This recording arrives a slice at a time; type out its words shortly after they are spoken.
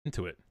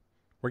into it.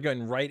 We're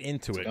getting right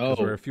into it Oh, because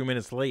we're a few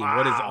minutes late. Wow.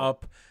 What is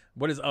up?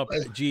 What is up,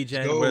 Let's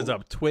GGen? go. What is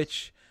up,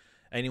 Twitch?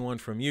 Anyone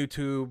from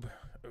YouTube,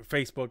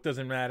 Facebook,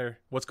 doesn't matter.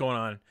 What's going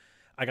on?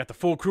 I got the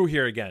full crew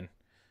here again.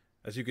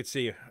 As you can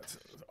see, it's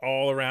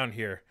all around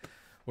here.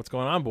 What's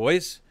going on,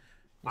 boys?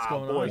 What's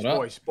going boys,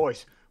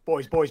 on?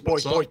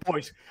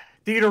 boys.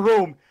 Theater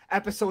Room,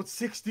 episode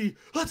 60.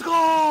 Let's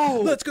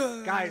go! Let's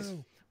go! Guys,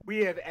 we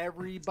have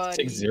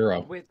everybody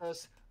 6-0 with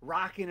us,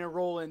 rocking and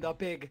rolling the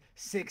big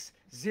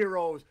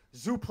 6-0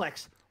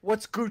 Zuplex.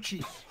 What's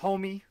Gucci,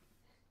 homie?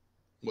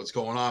 What's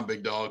going on,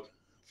 big dog?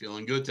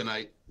 Feeling good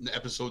tonight.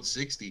 Episode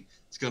 60.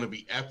 It's going to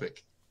be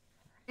epic.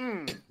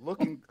 You're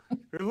looking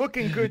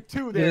good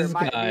too there, This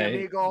my guy.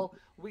 amigo.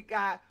 We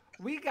got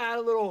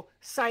a little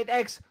Side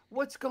X.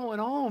 What's going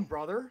on,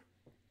 brother?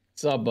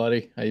 What's up,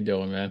 buddy? How you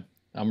doing, man?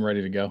 I'm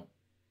ready to go.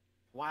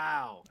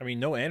 Wow. I mean,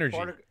 no energy.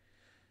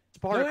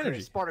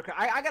 Spartacus.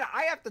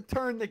 I have to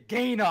turn the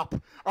gain up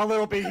a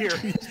little bit here.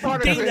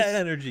 Spartacus, Gain that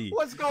energy.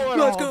 what's going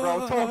Let's on, go.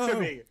 bro? Talk to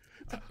me.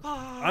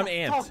 I'm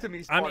amped. Talk to me,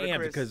 I'm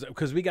Spartacus. amped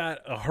because we got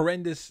a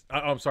horrendous.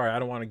 I'm sorry, I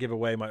don't want to give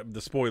away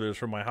the spoilers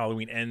from my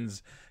Halloween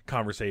Ends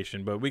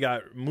conversation, but we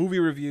got movie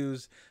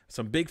reviews,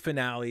 some big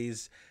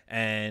finales,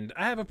 and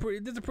I have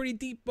there's a pretty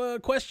deep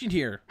question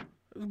here.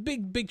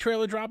 Big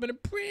trailer drop and a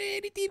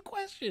pretty deep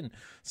question.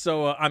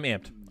 So I'm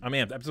amped.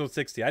 Episode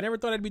 60. I never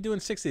thought I'd be doing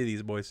 60 of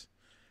these, boys.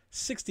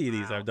 60 of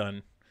these I've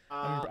done.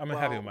 I'm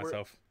happy with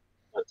myself.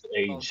 That's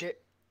age.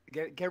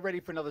 Get ready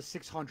for another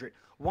 600.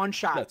 One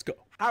shot. Let's go.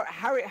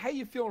 How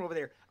you feeling over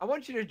there? I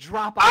want you to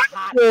drop a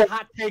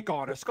hot take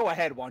on us. Go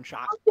ahead, One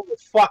Shot.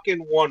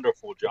 Fucking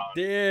wonderful, John.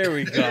 There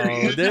we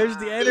go. There's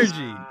the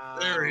energy.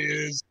 There he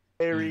is.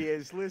 There he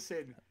is.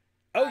 Listen.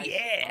 Oh guys,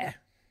 yeah.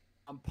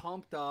 I'm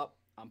pumped up.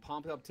 I'm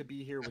pumped up to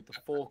be here with the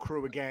full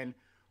crew again.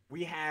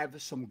 We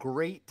have some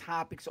great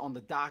topics on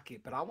the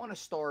docket, but I want to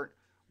start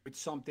with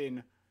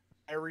something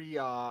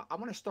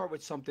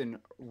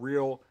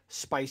real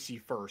spicy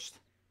first.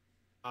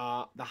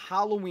 The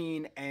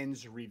Halloween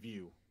Ends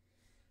review.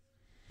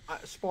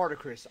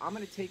 Spartacus, I'm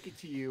going to take it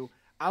to you.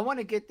 I want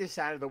to get this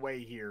out of the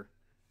way here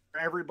for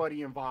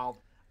everybody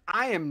involved.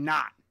 I am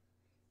not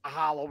a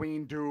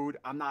Halloween dude.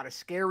 I'm not a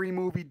scary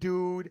movie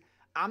dude.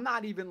 I'm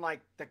not even like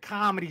the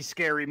comedy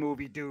scary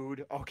movie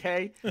dude,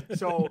 okay?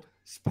 So,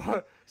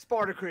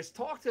 Spartacus,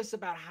 talk to us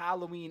about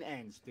Halloween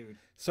Ends, dude.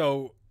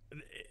 So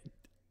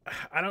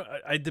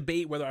I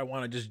debate whether I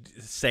want to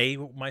just say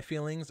my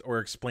feelings or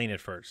explain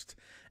it first.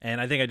 And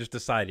I think I just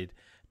decided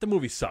the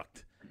movie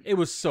sucked. It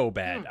was so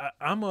bad.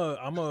 I'm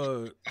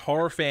a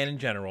horror fan in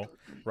general,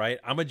 right?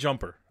 I'm a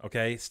jumper,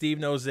 okay? Steve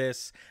knows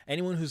this.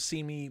 Anyone who's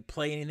seen me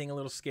play anything a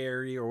little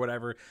scary or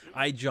whatever,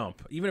 I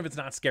jump. Even if it's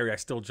not scary, I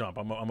still jump.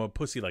 I'm a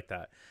pussy like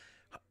that.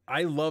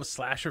 I love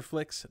slasher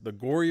flicks. The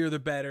gorier, the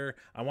better.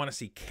 I want to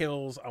see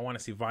kills. I want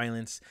to see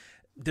violence.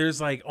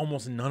 There's like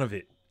almost none of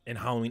it in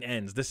Halloween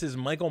Ends. This is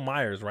Michael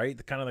Myers,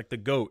 right? Kind of like the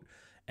GOAT,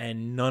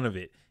 and none of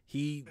it.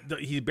 He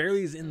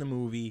barely is in the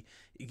movie.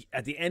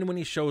 At the end when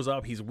he shows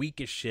up, he's weak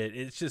as shit.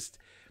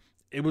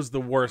 It was the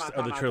worst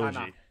of the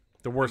trilogy.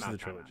 The worst of the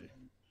trilogy.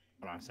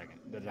 Hold on a second.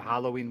 There's a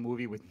Halloween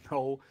movie with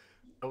no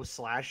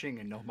slashing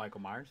and no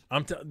Michael Myers?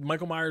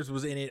 Michael Myers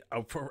was in it,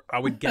 I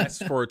would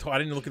guess, for I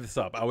didn't look this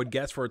up. I would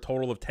guess for a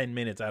total of 10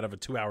 minutes out of a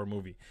 2-hour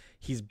movie.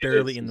 He's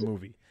barely in the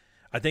movie.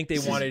 I think they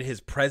wanted his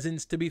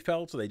presence to be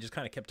felt, so they just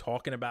kind of kept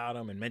talking about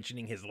him and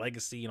mentioning his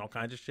legacy and all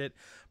kinds of shit.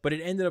 But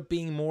it ended up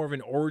being more of an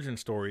origin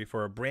story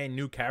for a brand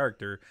new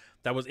character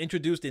that was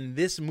introduced in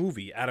this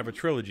movie out of a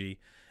trilogy,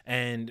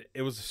 and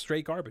it was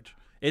straight garbage.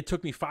 It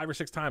took me 5 or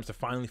 6 times to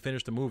finally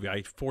finish the movie.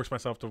 I forced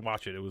myself to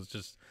watch it. It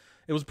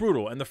was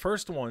brutal. And the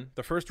first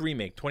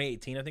remake,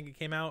 2018, I think it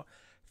came out,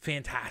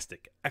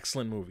 fantastic,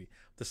 excellent movie.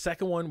 The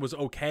second one was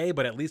okay,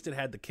 but at least it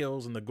had the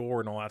kills and the gore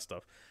and all that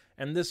stuff.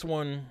 And this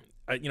one,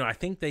 I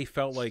think they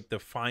felt like the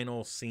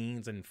final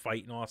scenes and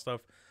fight and all that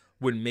stuff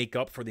would make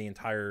up for the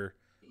entire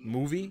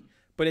movie,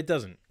 but it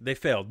doesn't. They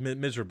failed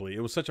miserably. It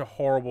was such a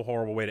horrible,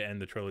 horrible way to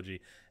end the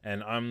trilogy,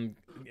 and I'm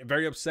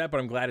very upset, but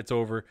I'm glad it's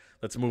over.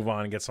 Let's move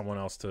on and get someone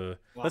else to.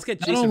 Let's get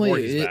Jason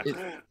Voorhees back.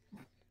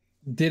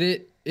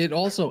 It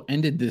also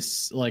ended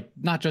this, like,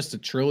 not just the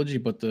trilogy,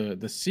 but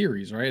the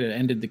series, right? It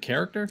ended the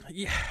character.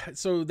 Yeah.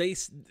 So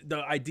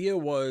the idea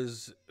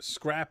was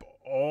scrap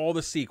all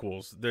the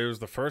sequels. There's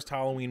the first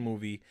Halloween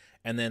movie,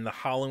 and then the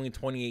Halloween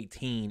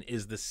 2018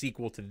 is the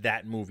sequel to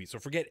that movie. So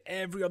forget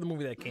every other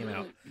movie that came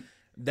out.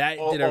 That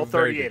did a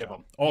very good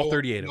job. All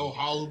 38 of them. No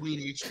Halloween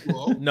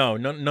H2O. No,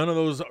 none of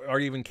those are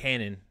even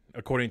canon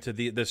according to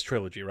this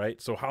trilogy, right?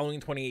 So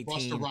Halloween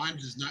 2018. Busta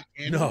Rhymes is not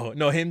canon.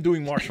 No, him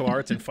doing martial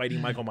arts and fighing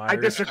Michael Myers. I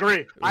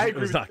disagree. I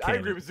agree with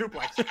canon.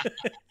 Zuplex.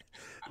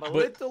 I'm a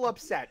little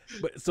upset.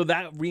 But so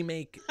that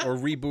remake or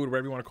reboot,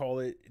 whatever you want to call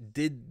it,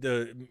 did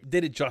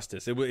it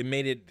justice. It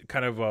made it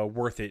kind of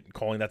worth it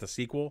calling that the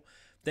sequel.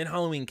 Then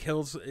Halloween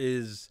Kills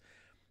is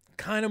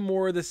kind of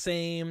more the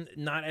same,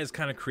 not as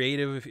kind of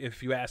creative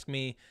if you ask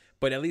me,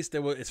 but at least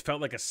it felt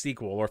like a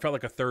sequel, or it felt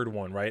like a third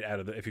one, right?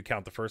 If you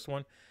count the first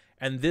one.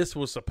 And this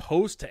was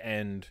supposed to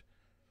end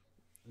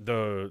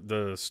the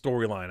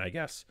storyline, I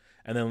guess,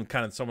 and then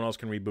kind of someone else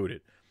can reboot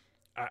it.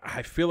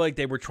 I feel like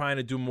they were trying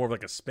to do more of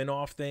like a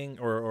spin-off thing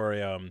or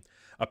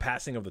a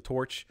passing of the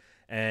torch,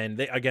 and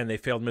they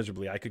failed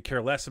miserably. I could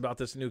care less about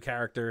this new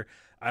character.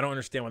 I don't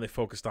understand why they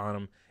focused on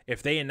him.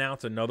 If they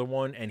announce another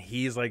one and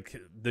he's like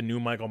the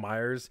new Michael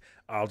Myers,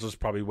 I'll just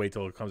probably wait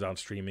till it comes out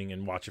streaming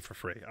and watch it for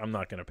free. I'm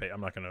not gonna pay.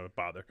 I'm not gonna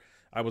bother.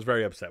 I was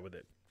very upset with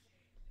it.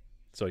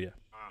 So yeah.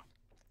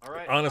 All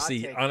right.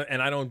 Honestly,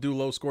 and I don't do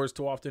low scores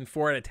too often.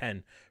 4 out of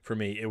 10 for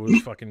me. It was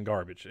fucking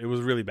garbage. It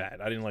was really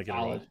bad. I didn't like it at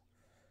all.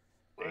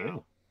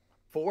 Wow.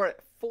 4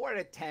 out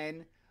of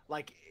 10.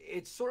 Like,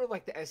 it's sort of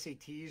like the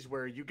SATs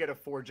where you get a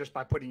 4 just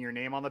by putting your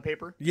name on the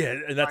paper. Yeah,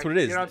 and that's what it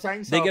is. You know what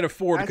I'm saying? They So get a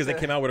 4 because they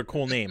came out with a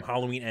cool name.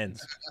 Halloween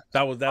Ends.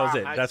 That was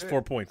it. That's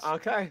 4 points.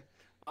 Okay.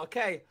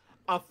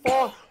 A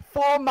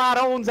 4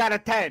 Maroons out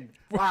of 10.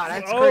 Wow,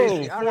 that's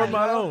crazy. Oh, 4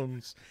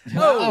 Maroons.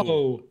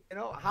 Oh, You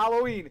know,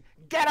 Halloween.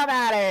 Get them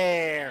out of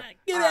here.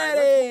 Get out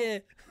of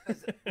here.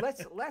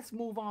 Let's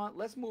move on.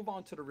 Let's move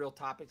on to the real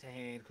topic at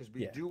hand because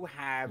we do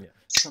have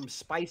some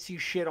spicy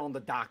shit on the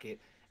docket,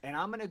 and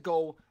I'm gonna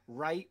go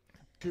right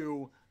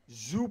to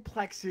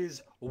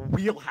Zuplex's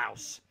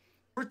wheelhouse.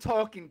 We're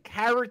talking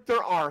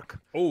character arc.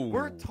 Oh.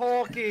 We're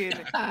talking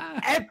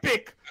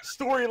epic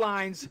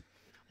storylines.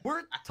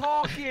 We're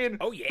talking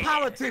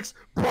politics,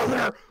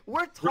 brother.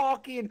 We're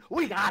talking,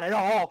 we got it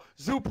all.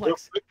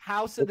 Zuplex,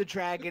 House of the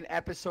Dragon,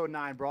 episode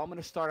 9, bro. I'm going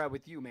to start out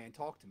with you, man.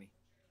 Talk to me.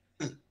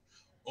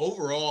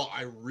 Overall,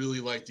 I really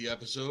liked the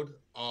episode.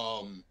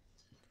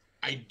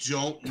 I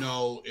don't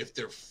know if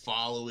they're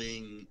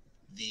following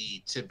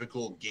the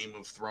typical Game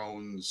of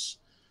Thrones,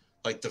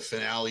 like the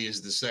finale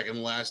is the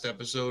second last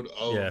episode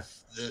of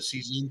the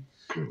season.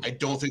 I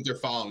don't think they're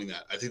following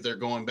that. I think they're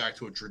going back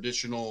to a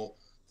traditional,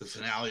 the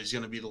finale is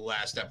going to be the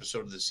last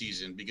episode of the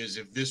season, because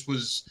if this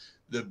was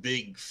the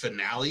big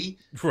finale,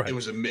 it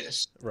was a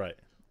miss. Right.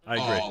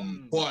 I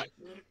agree. But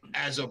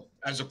as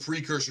a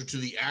precursor to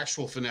the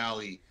actual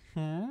finale,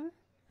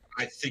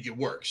 I think it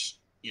works,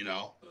 you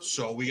know?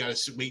 So we got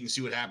to wait and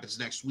see what happens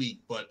next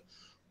week. But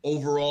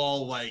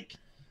overall, like,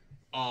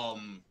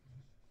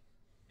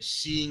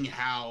 seeing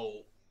how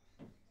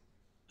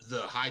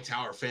the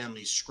Hightower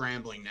family's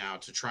scrambling now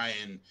to try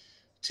and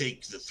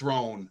take the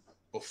throne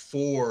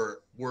before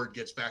word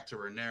gets back to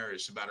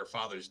Rhaenyra about her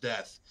father's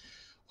death,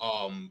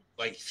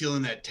 like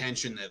feeling that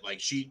tension that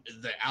like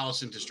that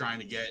Alicent is trying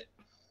to get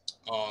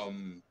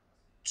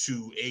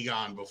to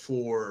Aegon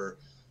before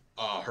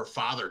her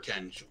father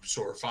can,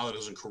 so her father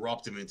doesn't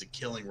corrupt him into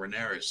killing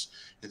Rhaenyra,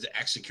 into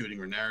executing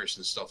Rhaenyra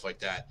and stuff like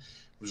that.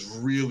 It was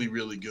really,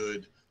 really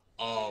good.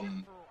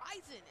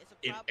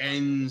 It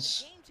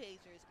ends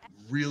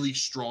really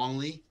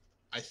strongly,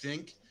 I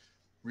think,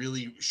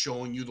 really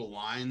showing you the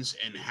lines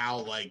and how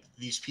like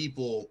these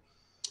people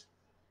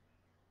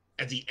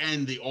at the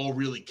end, they all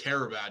really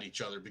care about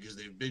each other because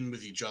they've been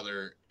with each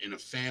other in a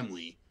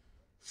family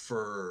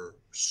for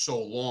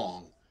so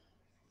long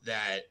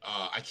that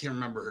I can't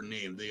remember her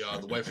name, the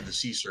wife of the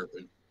sea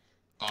serpent.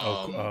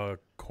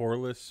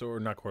 Corlys, or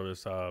not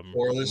Corlys,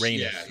 Corlys,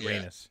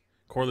 Rhaenys.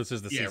 Corlys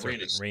is the sea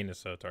serpent. Rhaenys.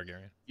 Rhaenys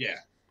Targaryen. Yeah.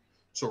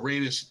 So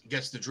Rhaenys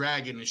gets the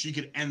dragon, and she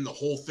could end the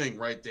whole thing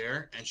right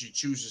there, and she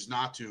chooses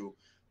not to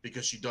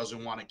because she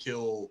doesn't want to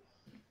kill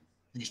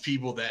these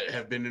people that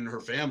have been in her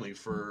family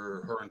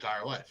for her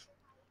entire life.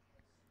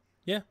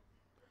 Yeah.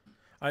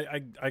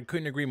 I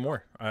couldn't agree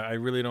more. I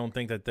really don't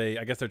think that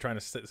I guess they're trying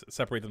to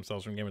separate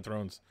themselves from Game of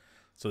Thrones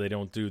so they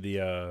don't do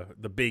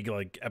the big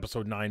like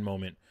episode 9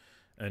 moment,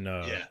 and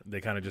they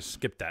kind of just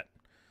skip that.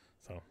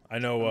 So I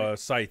know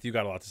Scythe, you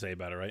got a lot to say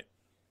about it, right?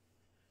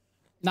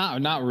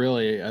 not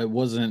really. It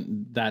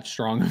wasn't that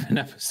strong of an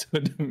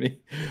episode to me.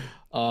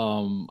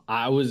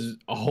 I was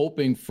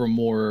hoping for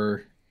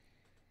more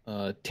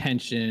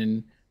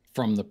tension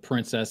from the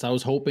princess. I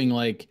was hoping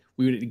like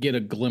we would get a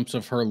glimpse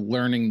of her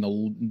learning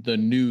the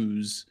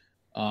news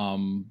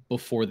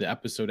before the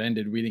episode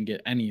ended. We didn't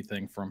get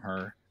anything from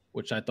her,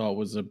 which I thought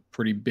was a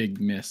pretty big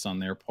miss on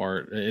their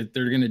part.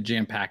 They're going to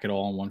jam pack it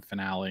all in one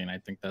finale, and I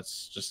think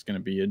that's just going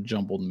to be a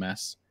jumbled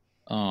mess.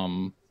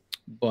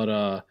 But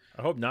I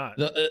hope not.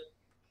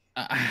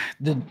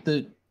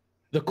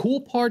 The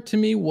cool part to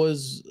me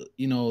was,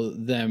 you know,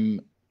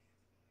 them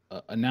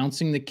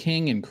announcing the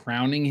king and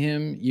crowning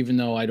him, even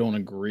though I don't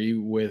agree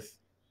with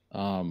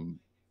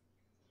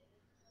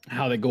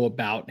how they go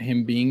about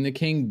him being the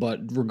king. But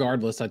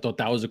regardless, I thought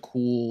that was a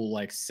cool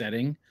like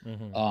setting.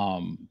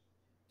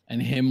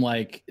 And him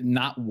like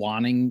not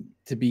wanting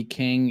to be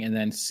king, and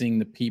then seeing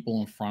the people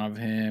in front of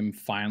him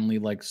finally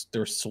like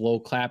they're slow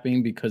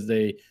clapping because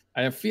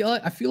I feel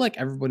like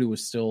everybody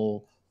was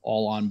still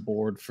all on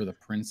board for the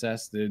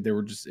princess. They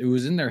were just, it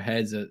was in their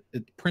heads that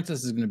the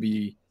princess is going to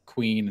be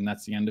queen and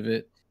that's the end of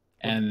it.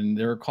 And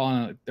they're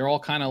all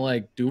kind of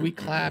like, do we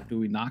clap? Do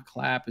we not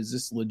clap? Is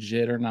this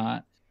legit or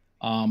not?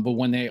 But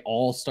when they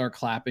all start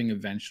clapping,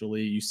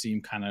 eventually you see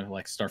him kind of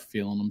like start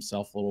feeling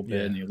himself a little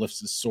bit, and he lifts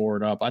his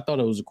sword up. I thought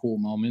it was a cool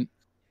moment.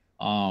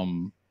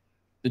 I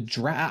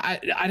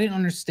didn't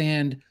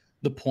understand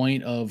the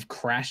point of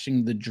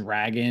crashing the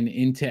dragon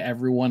into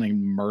everyone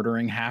and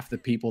murdering half the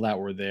people that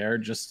were there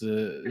just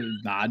to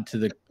nod to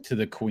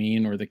the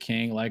queen or the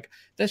king. Like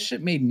that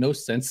shit made no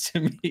sense to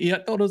me.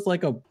 I thought it was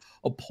like a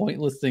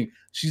pointless thing.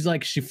 She's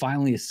like, she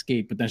finally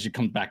escaped, but then she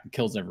comes back and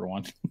kills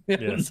everyone.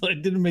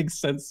 It didn't make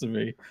sense to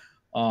me.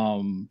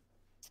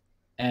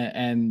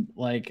 And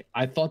like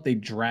I thought they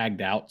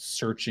dragged out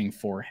searching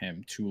for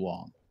him too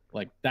long.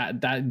 Like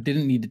that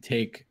didn't need to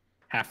take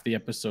half the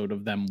episode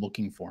of them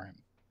looking for him.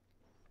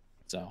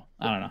 So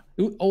I don't know.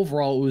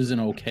 Overall, it was an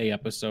okay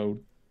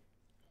episode.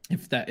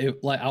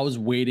 Like I was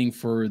waiting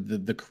for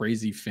the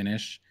crazy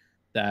finish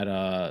that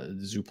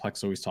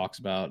Zuplex always talks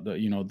about.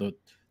 The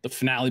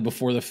finale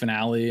before the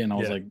finale, and I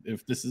was like,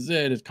 if this is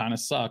it, it kind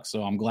of sucks.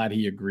 So I'm glad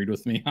he agreed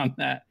with me on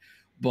that.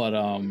 But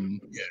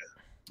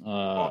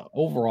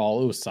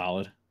overall, it was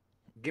solid.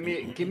 Give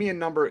me a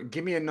number.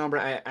 Give me a number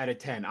out of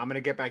 10. I'm gonna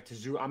get back to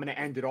Zoo. I'm gonna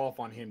end it off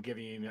on him. Give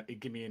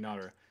me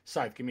another.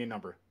 Scythe, give me a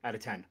number out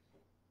of 10.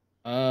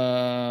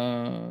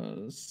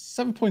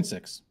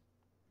 7.6.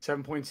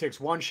 7.6.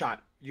 One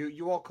shot.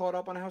 You all caught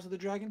up on House of the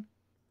Dragon?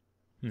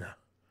 No.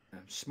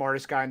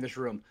 Smartest guy in this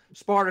room.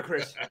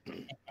 Spartacus.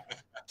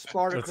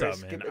 What's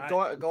up, man?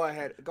 Go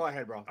ahead,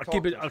 bro.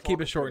 I'll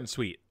keep it short and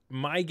sweet.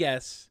 My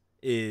guess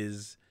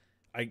is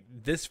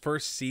this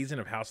first season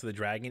of House of the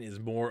Dragon is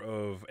more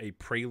of a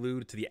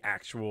prelude to the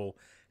actual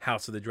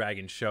House of the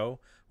Dragon show,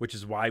 which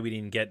is why we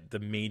didn't get the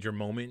major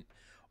moment.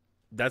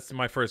 That's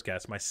my first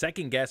guess. My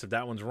second guess, if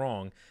that one's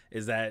wrong,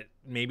 is that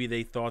maybe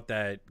they thought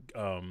that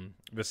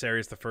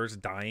Viserys the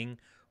First dying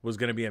was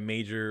going to be a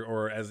major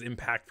or as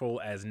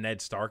impactful as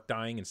Ned Stark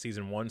dying in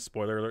season 1.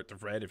 Spoiler alert to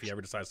Fred if he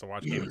ever decides to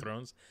watch Game of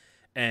Thrones.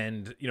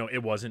 And,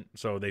 it wasn't,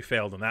 so they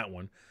failed on that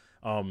one.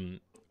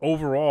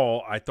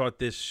 Overall, I thought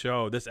this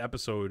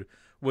episode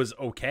was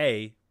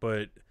okay,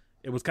 but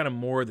it was kind of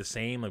more of the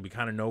same. Like, we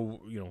kind of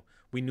know,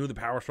 we knew the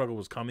power struggle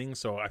was coming,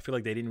 so I feel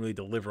like they didn't really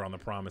deliver on the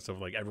promise of,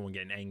 like, everyone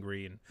getting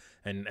angry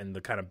and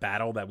the kind of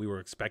battle that we were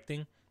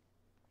expecting.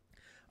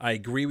 I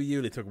agree with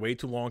you. They took way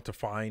too long to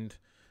find,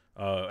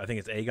 I think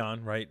it's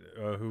Aegon, right?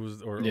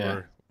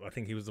 Or I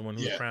think he was the one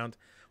who was crowned.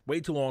 Way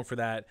too long for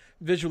that.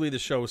 Visually, the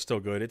show is still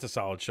good. It's a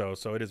solid show,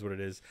 so it is what it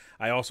is.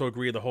 I also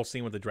agree the whole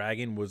scene with the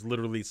dragon was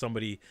literally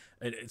someone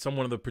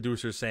of the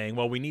producers saying,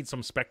 well, we need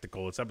some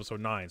spectacle. It's episode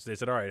 9. So they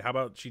said, all right, how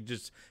about she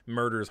just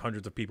murders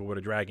hundreds of people with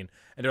a dragon?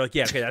 And they're like,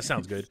 yeah, okay, that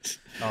sounds good.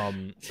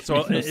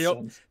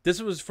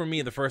 This was, for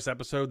me, the first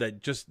episode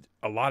that just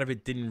a lot of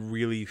it didn't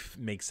really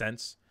make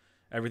sense.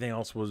 Everything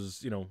else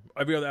was,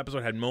 every other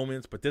episode had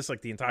moments, but this,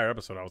 like, the entire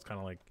episode, I was kind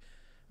of like,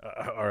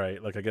 all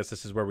right, like, I guess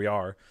this is where we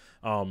are.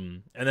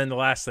 And then the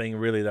last thing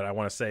really that I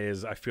want to say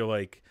is I feel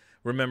like,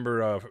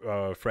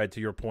 remember, Fred,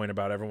 to your point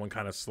about everyone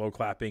kind of slow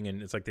clapping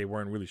and it's like they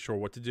weren't really sure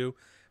what to do.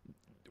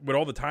 With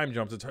all the time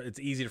jumps, it's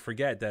easy to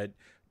forget that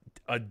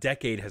a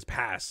decade has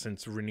passed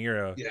since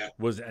Rhaenyra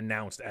was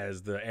announced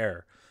as the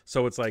heir.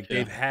 So it's like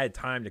they've had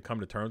time to come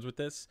to terms with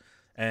this.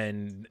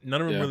 And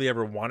none of them really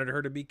ever wanted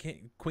her to be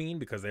queen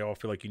because they all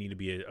feel like you need to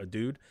be a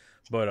dude.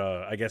 But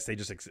I guess they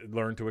just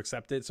learned to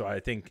accept it. So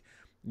I think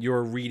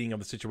your reading of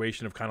the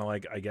situation of kind of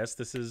like, I guess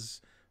this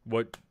is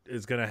what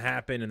is going to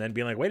happen, and then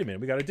being like, wait a minute,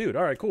 we got a dude.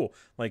 All right, cool.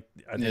 Like,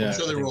 I'm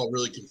sure they were all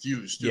really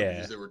confused too,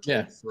 because they were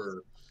told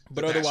for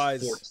the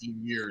past 14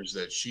 years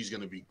that she's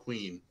going to be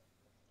queen,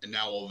 and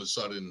now all of a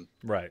sudden,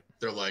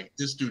 they're like,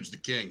 this dude's the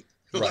king.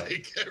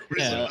 Right.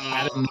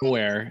 Out of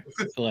nowhere,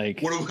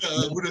 like,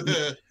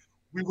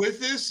 we with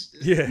this?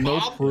 Yeah. No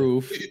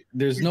proof.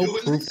 There's no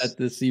proof that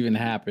this even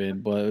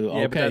happened, but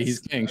okay, he's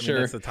king.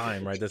 Sure. That's the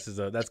time, right?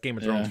 That's Game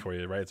of Thrones for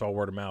you, right? It's all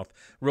word of mouth.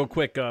 Real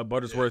quick,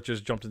 Buttersworth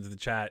just jumped into the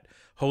chat.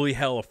 Holy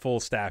hell, a full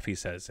staff, he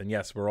says. And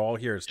yes, we're all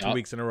here. It's 2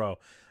 weeks in a row.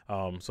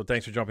 So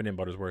thanks for jumping in,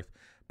 Buttersworth.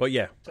 But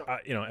yeah,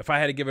 if I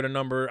had to give it a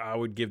number, I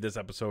would give this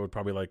episode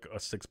probably like a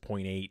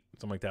 6.8,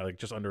 something like that, like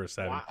just under a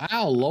 7.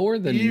 Wow, lower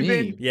than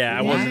me. Yeah,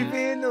 I wasn't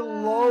even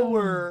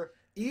lower.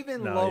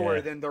 Lower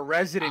than the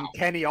resident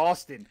Kenny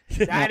Austin.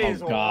 That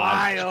is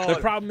wild.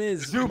 The problem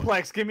is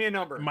Zuplex. Give me a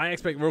number. My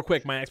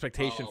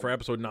expectation for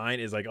episode 9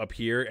 is like up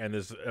here, and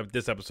this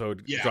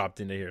episode dropped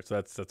into here, so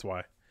that's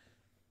why.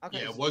 Okay.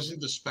 Yeah, it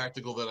wasn't the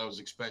spectacle that I was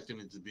expecting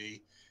it to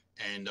be,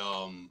 and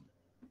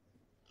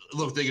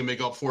look, they can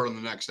make up for it on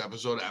the next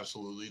episode.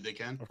 Absolutely, they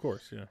can. Of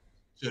course, yeah.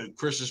 To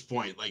Chris's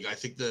point, like, I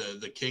think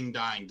the king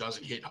dying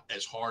doesn't hit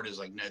as hard as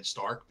like Ned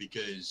Stark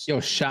because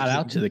shout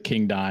out to the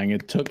king dying.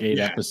 It took 8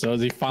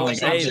 episodes. He finally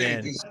he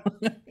The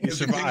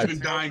survived. king's been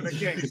dying for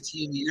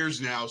 15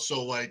 years now,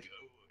 so like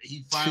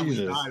he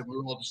finally died. We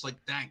were all just like,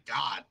 thank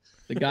God.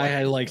 The guy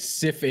had like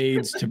Sif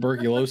AIDS,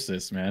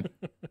 tuberculosis, man.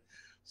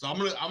 So I'm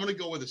gonna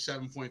go with a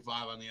 7.5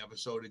 on the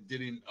episode. It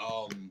didn't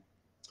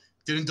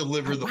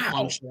deliver the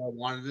punch that I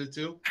wanted it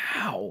to.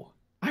 Wow.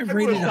 I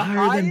rated it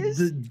higher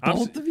than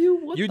both of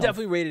you? You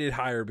definitely rated it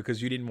higher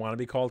because you didn't want to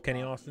be called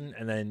Kenny Austin,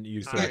 and then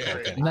you still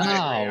called Kenny.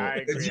 I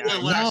agree. If you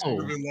went last, you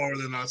would have been lower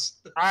than us.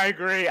 I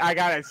agree. I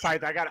got it. If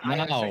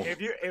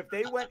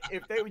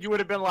you would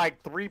have been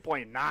like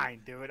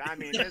 3.9, dude. I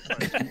mean, this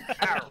was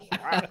terrible.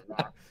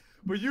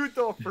 but you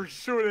thought for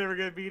sure they were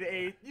gonna be the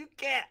 8th. You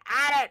can't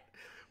add it.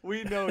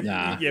 We know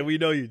Nah. you. Yeah, we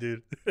know you,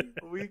 dude.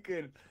 we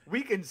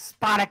can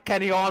spot a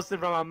Kenny Austin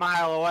from a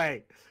mile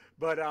away.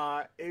 But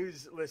it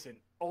was, listen,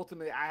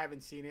 ultimately I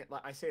haven't seen it.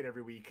 Like I say it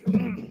every week.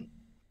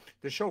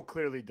 The show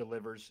clearly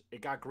delivers.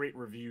 It got great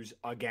reviews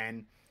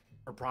again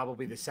for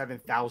probably the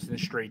 7,000th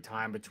straight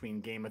time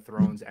between Game of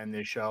Thrones and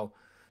this show.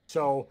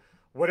 So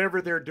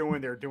whatever they're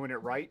doing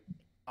it right.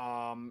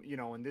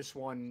 And this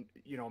one,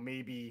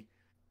 maybe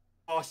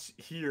us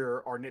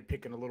here are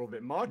nitpicking a little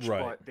bit much,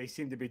 Right. but they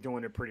seem to be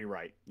doing it pretty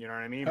right. You know what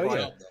I mean? Oh But-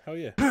 yeah. Oh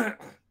yeah.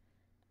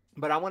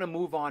 But I want to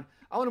move on.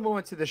 I want to move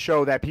on to the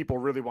show that people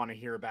really want to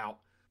hear about.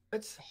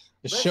 Let's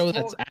show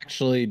that's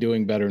actually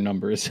doing better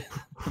numbers.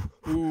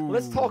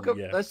 let's talk.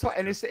 Yeah. Let's talk.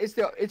 And it's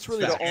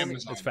really Facts. the only.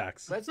 It's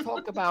facts. Let's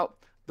talk about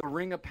the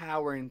Ring of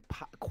Power and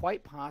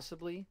quite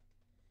possibly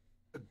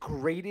the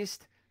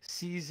greatest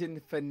season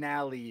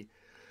finale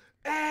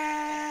ever.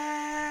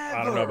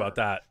 I don't know about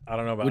that. I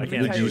don't know about. I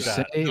can't Would agree you with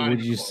that. say?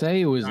 Would you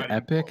say it was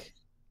epic?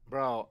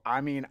 Bro,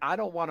 I mean, I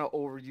don't want to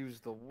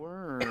overuse the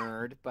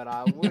word, but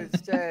I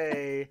would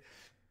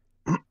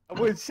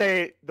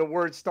say the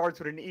word starts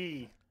with an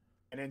E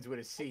and ends with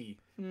a C.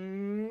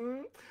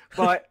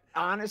 But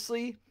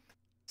honestly,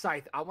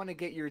 Scythe, I want to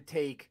get your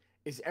take.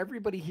 Is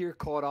everybody here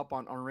caught up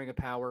on Ring of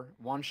Power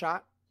one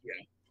shot? Yeah,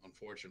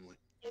 unfortunately.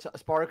 So,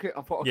 Spartacus?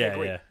 Okay, Yeah,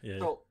 great. yeah.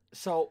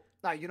 So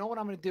now you know what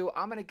I'm going to do?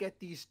 I'm going to get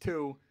these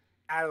two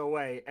out of the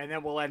way, and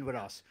then we'll end with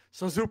us.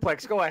 So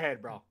Zuplex, go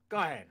ahead, bro. Go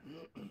ahead.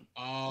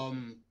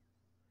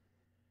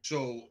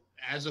 So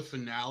as a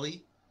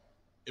finale,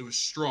 it was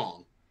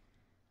strong,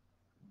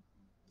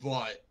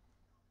 but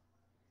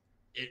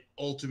it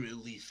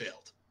ultimately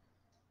failed.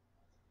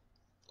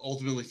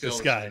 Ultimately failed. This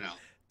as a guy. finale.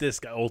 This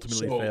guy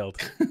ultimately So- failed.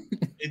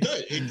 It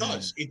does. It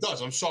does. It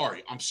does. I'm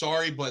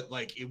sorry, but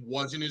like it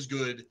wasn't as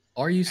good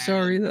Are you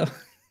sorry though?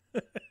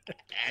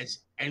 as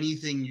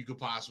anything you could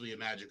possibly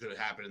imagine could have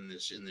happened in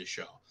this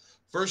show.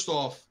 First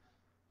off,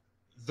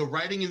 the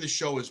writing in the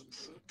show is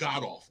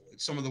god awful.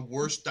 It's some of the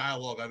worst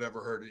dialogue I've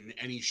ever heard in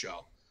any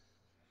show.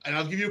 And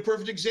I'll give you a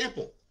perfect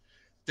example.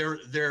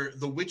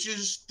 The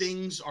witches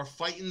things are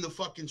fighting the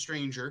fucking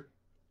stranger,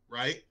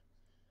 right?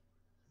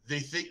 They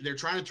think they're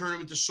trying to turn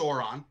him into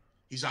Sauron.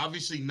 He's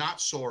obviously not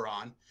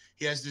Sauron.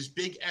 He has this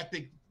big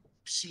epic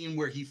scene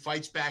where he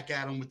fights back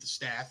at him with the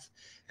staff.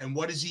 And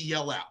what does he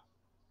yell out?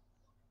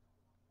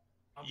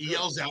 He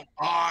yells out,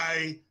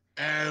 "I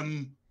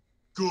am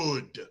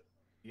good.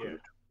 Yeah.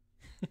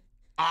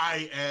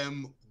 I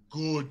am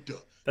good."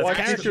 That's Well,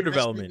 character that's the best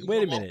development. thing Wait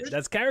a to come up minute. with.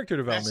 That's character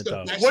development, the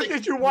though. best- What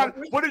did you want?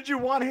 What did you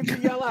want him to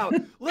yell out?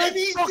 Let's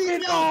Anything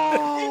fucking else.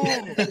 go!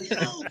 Anything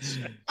else.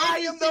 I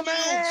am the Anything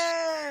else.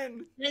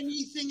 man.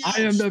 Anything else.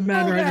 I am the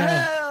man Oh, right now.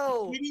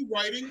 hell. Shitty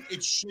writing.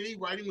 It's shitty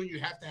writing when you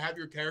have to have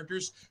your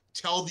characters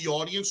tell the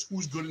audience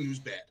who's good and who's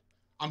bad.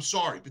 I'm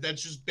sorry, but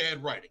that's just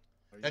bad writing.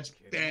 That's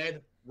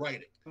bad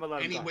writing. I'm gonna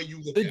let him Any go. way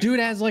you look The at dude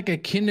has like a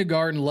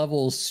kindergarten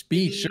level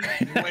speech. it.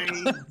 Any way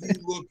you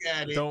look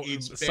at it, Don't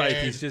it's Scythe.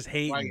 bad He's just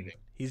hating. writing.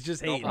 He's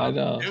just No hating. I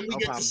know. Then we No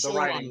get problem. the The Sauron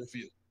writing.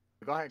 reveal.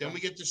 Go ahead. Then we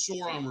get the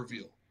Sauron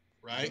reveal,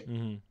 right?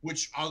 Mm-hmm.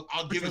 Which I'll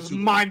Which give it was to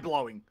him. mind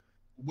blowing.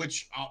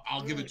 Which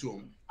I'll give it to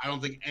him. I don't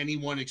think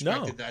anyone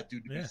expected that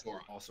dude to be Yeah.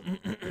 Sauron. Awesome.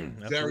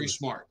 Very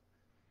smart.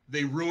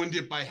 They ruined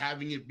it by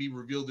having it be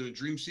revealed in a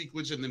dream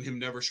sequence and then him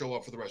never show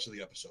up for the rest of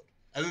the episode.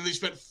 And then they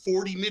spent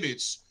 40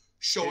 minutes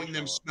showing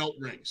them show up. smelt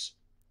rings.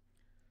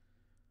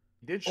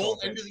 Did show Whole up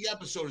end in- of the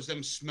episode is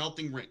them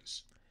smelting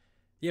rings.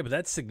 Yeah, but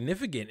that's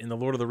significant in the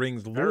Lord of the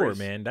Rings There lore, is.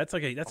 man. That's a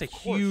Of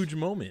course. huge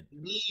moment.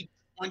 You need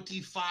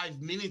 25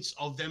 minutes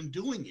of them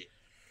doing it.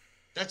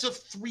 That's a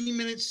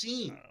 3-minute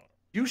scene.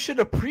 You should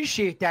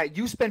appreciate that.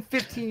 You spent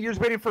 15 years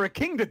waiting for a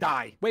king to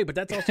die. Wait, but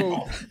that's also.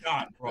 Oh my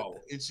god, bro!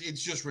 It's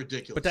just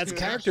ridiculous. But that's It's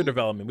character absolute-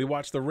 development. We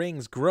watch the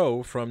rings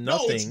grow from No,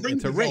 it's nothing ring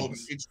into development.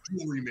 rings. It's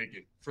jewelry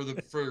making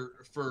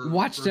for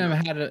Watch for-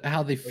 them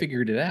how they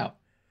figured it out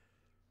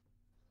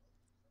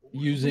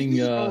using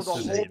Oh, the just whole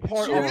hating.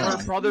 part Sure. of her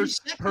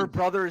 3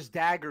 brother's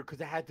dagger because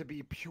it had to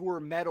be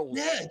pure metal.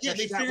 Yeah, That-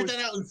 they that figured was-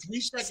 that out in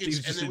 3 seconds, Steve's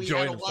and just then we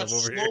enjoying had to watch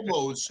himself over here.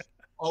 slow-mos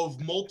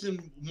of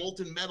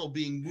molten metal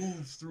being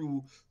moved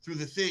through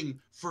the thing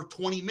for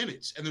 20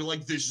 minutes, and they're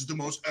like, "This is the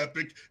most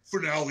epic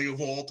finale of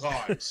all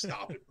time."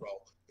 Stop it,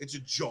 bro! It's a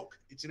joke.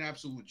 It's an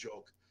absolute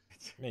joke.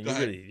 Man, Go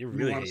ahead. you're Move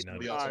really on to hating on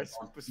somebody it. else. Alright,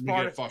 I'm gonna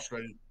Sparta- get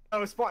frustrated. Oh,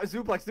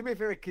 Zuplex, do me a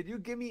favor. Could you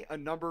give me a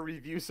number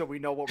review so we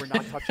know what we're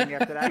not touching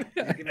after that?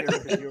 Can you give me a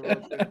review real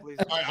quick, please?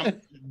 All right,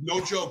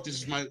 no joke.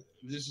 This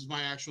is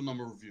my actual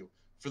number review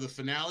for the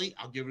finale.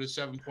 I'll give it a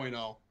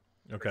 7.0.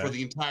 Okay. For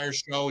the entire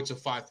show, it's a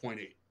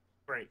 5.8.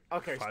 Great.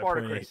 Okay, 5.8.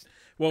 Spartacus.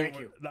 Well, Thank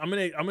you. I'm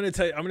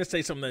gonna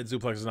say something that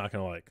Zuplex is not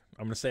gonna like.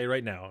 I'm gonna say it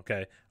right now.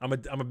 Okay. I'm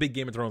a big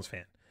Game of Thrones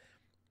fan.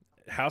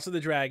 House of the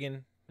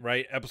Dragon,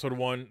 right? Episode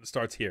 1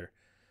 starts here.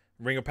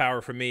 Ring of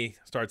Power for me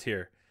starts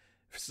here.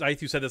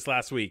 Scythe, you said this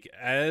last week.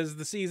 As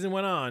the season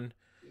went on,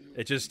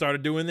 it just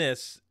started doing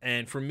this,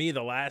 and for me,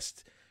 the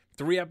last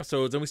 3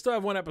 episodes, and we still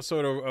have 1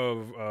 episode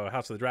of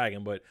House of the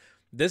Dragon, but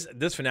this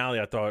finale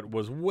I thought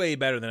was way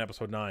better than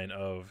episode 9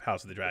 of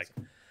House of the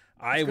Dragon.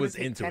 I was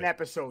into 10 it.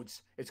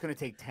 episodes. It's going to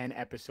take 10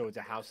 episodes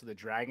of House of the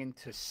Dragon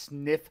to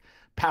sniff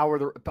Power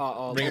the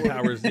Ring of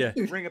Powers, yeah.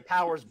 Ring of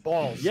Powers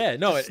balls. Yeah,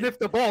 no, sniff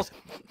the balls.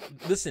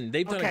 Listen,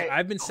 they've done. Okay,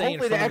 I've been saying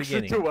hopefully from the the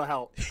extra beginning. two will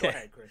help. Go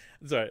ahead, Chris.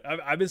 Sorry,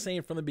 I've been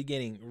saying from the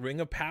beginning.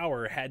 Ring of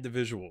Power had the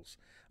visuals.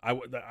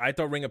 I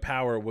thought Ring of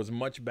Power was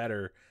much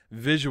better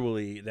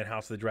visually than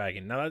House of the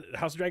Dragon. Now,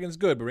 House of the Dragon is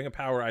good, but Ring of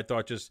Power, I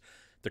thought just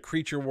the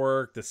creature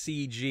work, the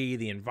CG,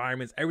 the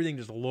environments, everything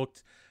just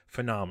looked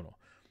phenomenal.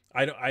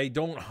 I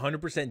don't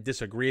 100%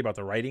 disagree about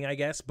the writing, I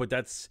guess, but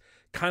that's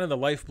kind of the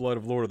lifeblood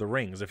of Lord of the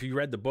Rings. If you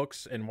read the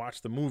books and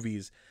watched the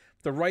movies,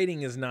 the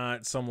writing is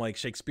not some like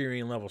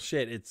Shakespearean level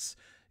shit. It's,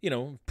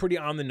 pretty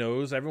on the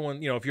nose.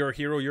 Everyone, if you're a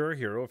hero, you're a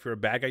hero. If you're a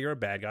bad guy, you're a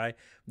bad guy.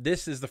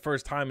 This is the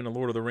first time in the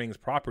Lord of the Rings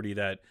property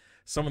that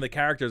some of the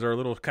characters are a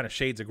little kind of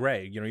shades of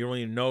gray. You don't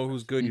even know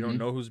who's good. You don't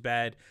know who's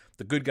bad.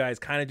 The good guys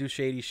kind of do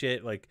shady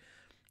shit. Like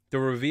the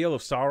reveal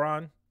of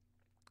Sauron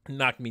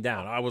knocked me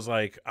down. I was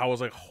like,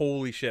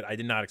 holy shit! I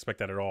did not expect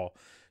that at all.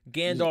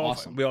 Gandalf,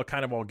 awesome. We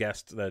kind of all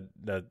guessed that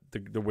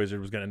the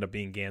wizard was going to end up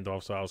being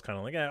Gandalf, so I was kind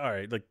of like, all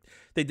right, like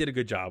they did a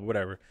good job,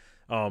 whatever.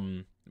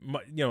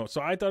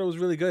 So I thought it was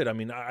really good. I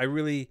mean, I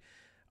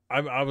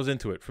was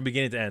into it from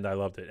beginning to end. I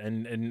loved it,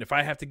 and if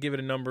I have to give it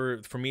a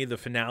number, for me, the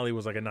finale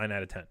was like a 9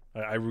 out of 10.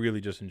 I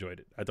really just enjoyed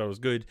it. I thought it was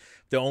good.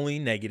 The only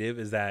negative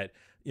is that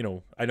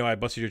I know I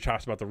busted your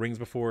chops about the rings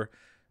before.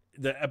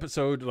 The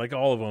episode, like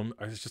all of them,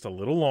 is just a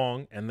little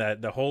long, and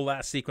that the whole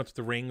last sequence with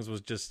the rings was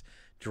just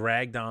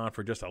dragged on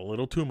for just a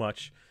little too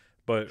much.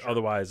 But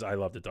otherwise, I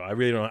loved it though. I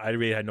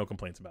really had no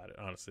complaints about it,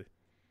 honestly.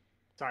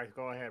 Sorry,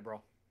 go ahead,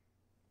 bro.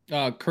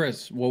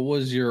 Chris, what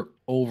was your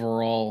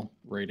overall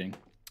rating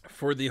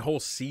for the whole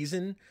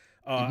season?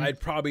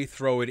 I'd probably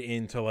throw it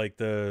into like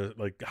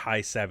the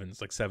high sevens,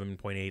 like 7.8,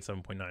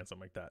 7.9, something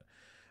like that.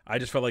 I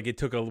just felt like it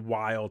took a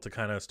while to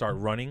kind of start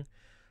running.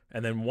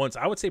 And then once,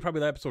 I would say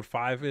probably episode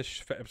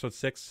 5-ish, episode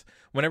 6,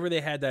 whenever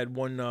they had that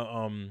one,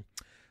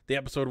 the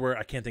episode where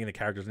I can't think of the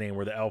character's name,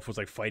 where the elf was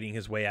like fighting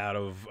his way out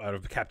of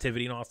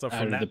captivity and all that stuff.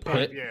 out From of that the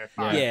point, pit?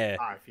 Five, Yeah.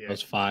 yeah. That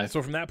was 5.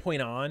 so from that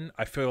point on,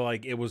 I feel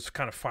like it was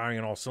kind of firing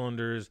on all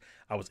cylinders.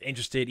 I was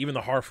interested. Even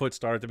the Harfoot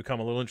started to become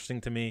a little interesting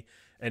to me,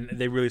 and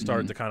they really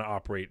started to kind of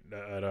operate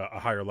at a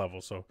higher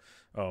level. So,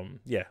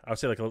 yeah, I would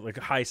say like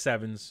high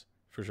 7s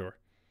for sure.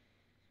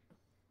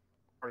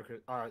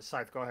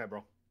 Scythe, go ahead,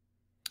 bro.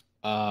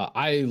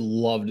 I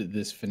loved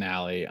this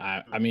finale.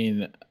 I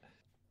mean,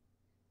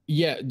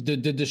 yeah,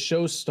 did the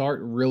show start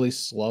really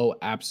slow?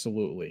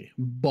 Absolutely.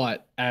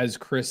 But as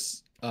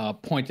Chris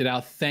pointed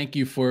out, thank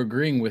you for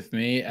agreeing with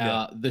me.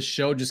 The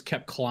show just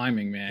kept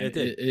climbing, man. It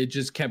did. It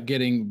just kept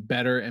getting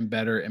better and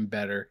better and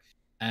better.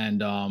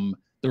 And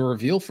the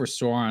reveal for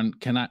Sauron,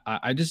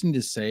 I just need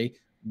to say,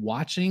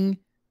 watching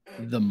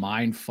the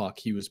mind fuck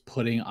he was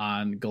putting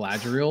on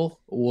Galadriel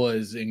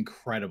was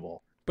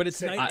incredible. But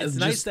it's nice. It's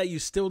nice that you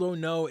still don't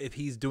know if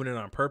he's doing it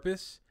on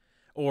purpose,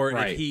 or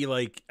if he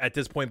like at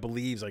this point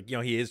believes like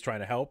he is trying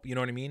to help. You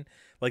know what I mean?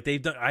 Like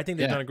they've done. I think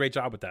they've done a great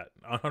job with that.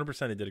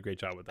 100%, they did a great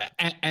job with that.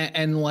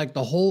 And like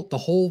the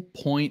whole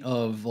point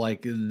of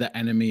like the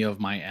enemy of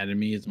my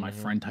enemy is my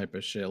friend type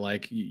of shit.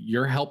 Like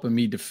you're helping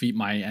me defeat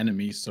my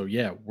enemies, so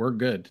yeah, we're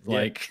good.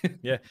 Like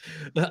yeah.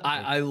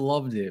 I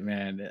loved it,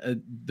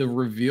 man. The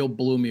reveal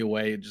blew me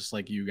away, just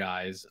like you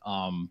guys.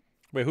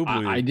 Wait, who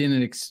blew you? I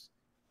didn't.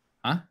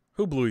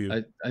 Who blew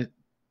you?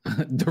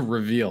 The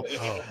reveal.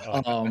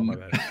 My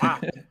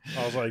bad.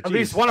 I was like, at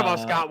least one of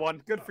us got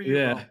one. Good for you.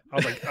 Yeah,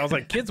 bro. I was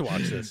like, kids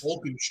watch this.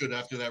 Vulcan should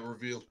after that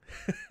reveal.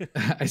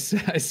 I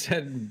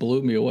said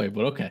blew me away,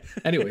 but okay.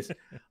 Anyways,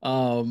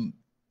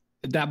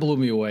 that blew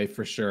me away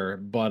for sure.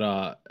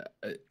 But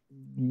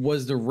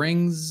was the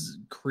rings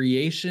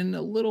creation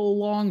a little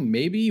long?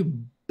 Maybe,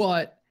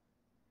 but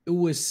it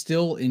was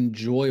still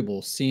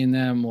enjoyable seeing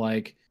them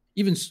like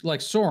even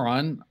like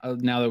Sauron.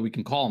 Now that we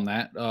can call him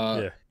that.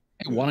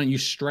 Hey, why don't you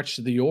stretch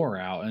the ore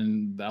out?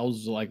 And I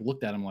was like,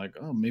 looked at him like,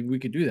 oh, maybe we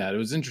could do that. It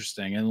was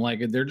interesting. And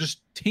like, they're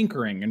just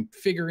tinkering and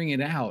figuring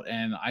it out.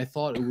 And I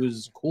thought it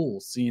was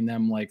cool seeing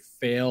them like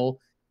fail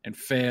and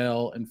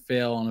fail and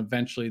fail. And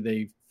eventually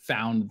they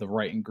found the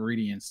right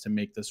ingredients to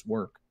make this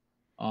work.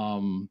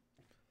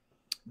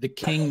 The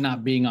king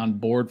not being on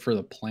board for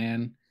the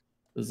plan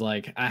was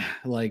like, all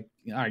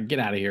right, get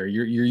out of here.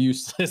 You're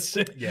useless.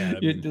 Yeah.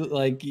 You're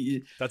like,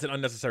 that's an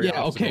unnecessary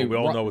obstacle. Okay, we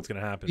all know what's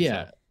going to happen.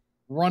 Yeah. So.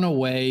 Run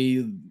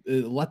away,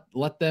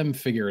 let them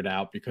figure it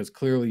out because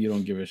clearly you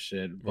don't give a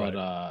shit.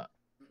 But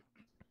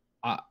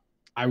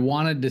I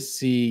wanted to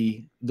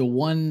see the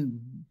one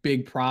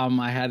big problem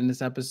I had in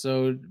this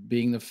episode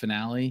being the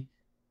finale.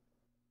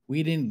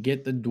 We didn't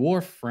get the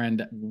dwarf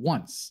friend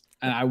once,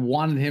 and I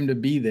wanted him to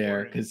be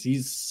there because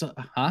he's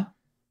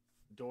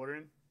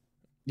Doran.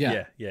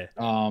 Yeah.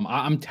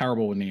 I'm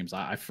terrible with names.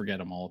 I forget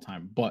them all the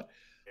time. But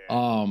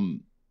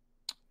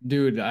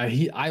dude,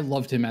 I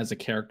loved him as a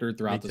character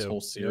throughout this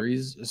whole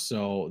series. Yep.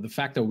 So the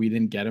fact that we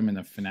didn't get him in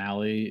the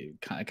finale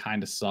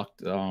kind of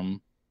sucked.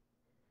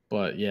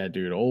 But yeah,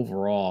 dude,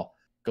 overall,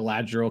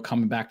 Galadriel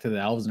coming back to the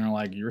elves and they're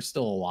like, "You're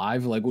still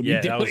alive? Like, what are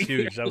you doing?" That was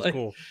huge. That was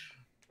cool.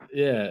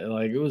 Yeah,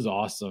 like it was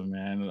awesome,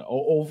 man.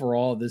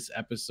 Overall, this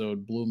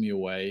episode blew me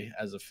away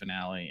as a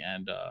finale,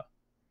 and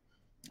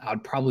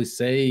I'd probably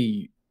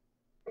say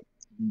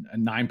a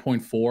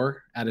 9.4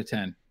 out of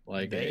 10.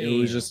 Like it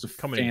was just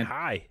coming in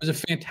high. It was a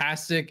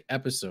fantastic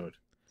episode.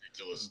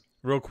 Ridiculous.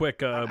 Real quick,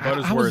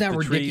 Buttersworth. How is that the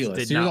ridiculous? trees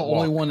did You're the not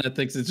only walk. one that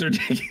thinks it's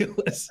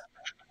ridiculous.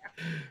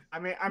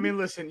 I mean,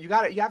 listen, you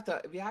have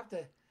to.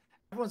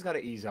 Everyone's got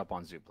to ease up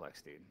on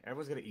Zuplex, dude.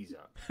 Everyone's got to ease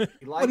up.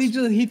 But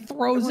he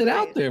throws it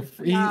out there.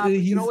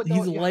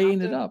 He's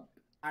laying it up.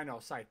 I know,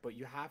 psych, but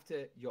you have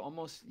to.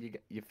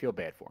 You feel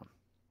bad for him.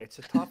 It's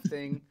a tough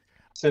thing.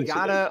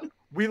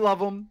 We love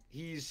him.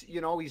 He's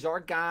our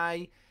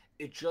guy.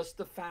 It's just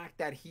the fact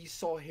that he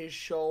saw his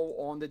show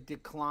on the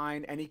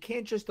decline, and he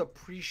can't just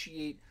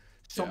appreciate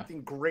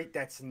something great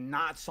that's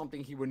not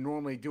something he would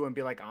normally do and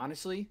be like,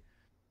 honestly,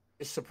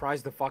 it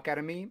surprised the fuck out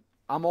of me.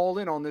 I'm all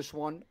in on this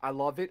one. I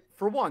love it.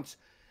 For once,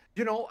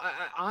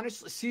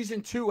 honestly,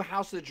 season 2,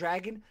 House of the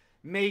Dragon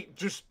may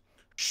just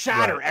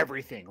shatter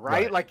everything,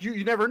 right? Like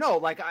you never know.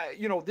 Like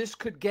this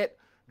could get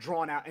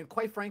drawn out. And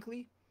quite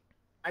frankly,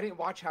 I didn't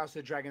watch House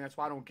of the Dragon. That's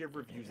why I don't give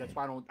reviews. That's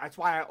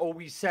why I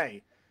always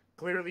say,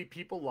 clearly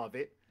people love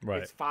it.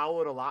 Right. It's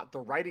followed a lot.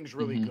 The writing's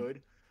really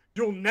good.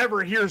 You'll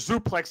never hear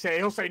Zuplex say,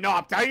 he'll say, no,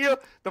 I'm telling you,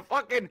 the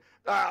fucking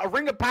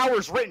Ring of Power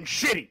is written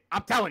shitty.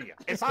 I'm telling you.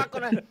 It's not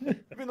going to,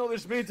 even though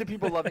there's millions of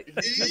people love it.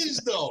 It is,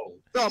 though.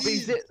 No, but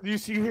you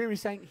hear me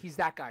saying he's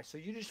that guy. So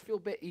you just feel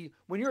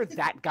when you're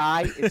that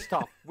guy, it's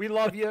tough. We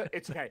love you.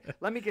 It's okay.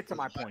 Let me get to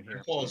my point here.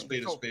 I call a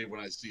spade when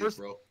I see it,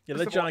 bro. Yeah,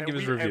 let John give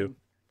his review.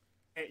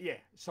 Yeah,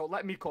 so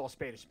let me call a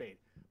spade a spade.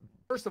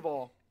 First of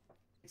all,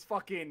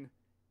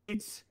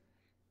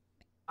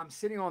 I'm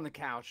sitting on the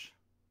couch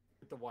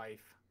with the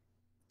wife.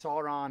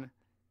 Sauron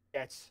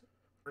gets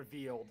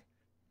revealed.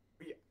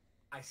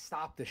 I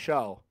stopped the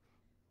show.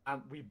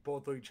 We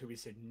both looked at each other. We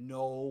said,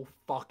 no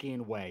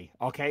fucking way.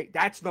 Okay?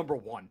 That's number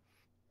one.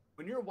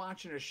 When you're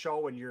watching a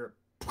show and you're...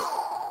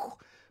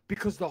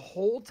 Because the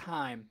whole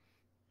time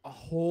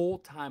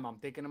I'm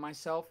thinking to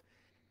myself,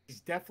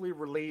 he's definitely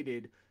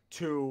related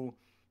to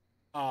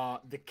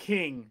the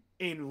king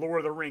in Lord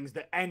of the Rings,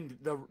 the end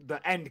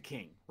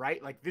king,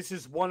 right? Like, this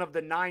is one of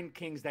the 9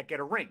 kings that get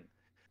a ring.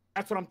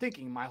 That's what I'm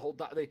thinking.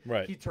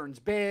 He turns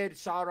bad.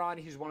 Sauron,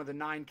 he's one of the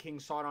 9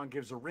 kings Sauron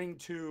gives a ring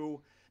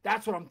to.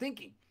 That's what I'm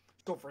thinking.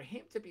 So for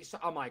him to be,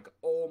 I'm like,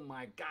 oh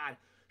my God.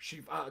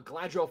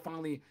 Galadriel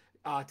finally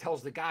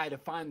tells the guy to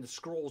find the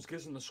scrolls,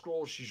 gives him the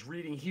scrolls. She's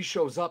reading. He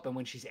shows up, and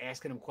when she's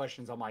asking him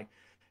questions, I'm like,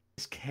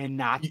 this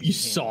cannot be him.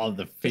 Saw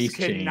the face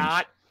change.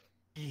 Cannot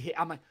be him.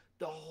 I'm like,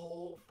 the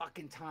whole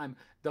fucking time,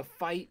 the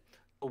fight,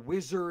 the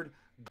wizard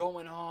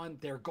going on,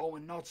 they're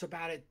going nuts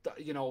about it.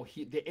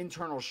 The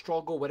internal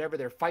struggle, whatever,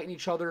 they're fighting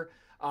each other.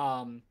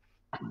 And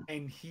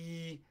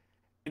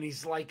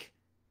he's like,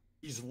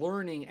 he's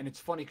learning, and it's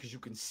funny because you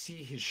can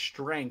see his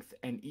strength,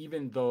 and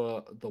even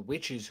the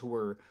witches who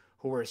are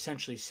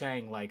essentially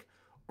saying like,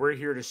 we're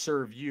here to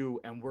serve you,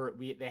 and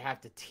they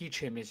have to teach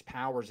him his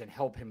powers and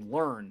help him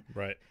learn.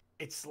 Right.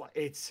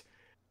 It's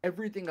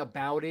everything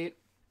about it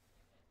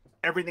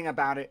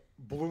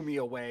blew me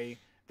away.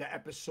 The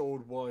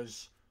episode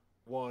was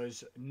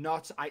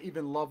nuts. I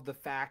even love the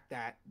fact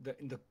that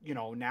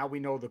now we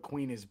know the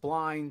queen is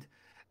blind,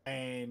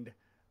 and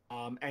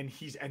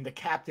the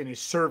captain is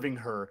serving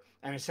her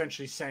and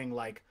essentially saying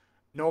like,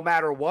 no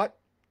matter what,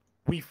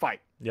 we fight.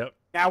 Yep.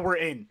 Now we're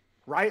in,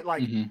 right?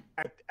 Like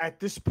at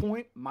this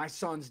point, my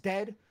son's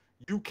dead.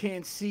 You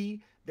can't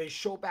see. They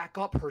show back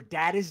up. Her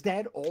dad is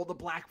dead. All the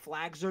black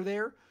flags are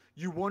there.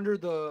 You wonder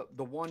the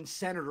one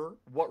senator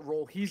what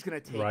role he's gonna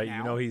take. Right.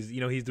 Now. He's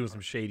doing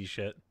some shady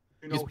shit.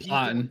 He's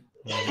plotting.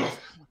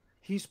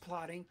 He's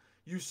plotting.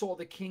 You saw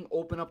the king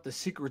open up the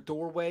secret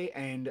doorway,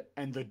 and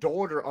the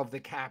daughter of the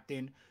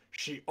captain,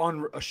 she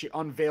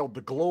unveiled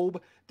the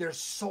globe. There's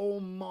so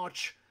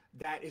much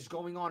that is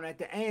going on at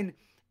the end,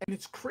 and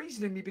it's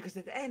crazy to me because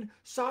at the end,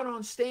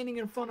 Sauron's standing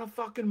in front of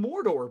fucking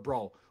Mordor,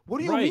 bro. What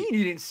do you mean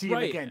you didn't see him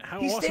again?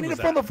 He's standing in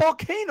front of the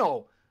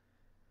volcano.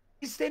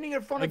 He's standing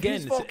in front of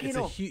his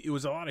volcano. It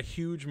was a lot of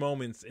huge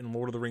moments in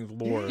Lord of the Rings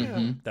lore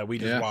that we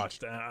just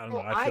watched. I don't know.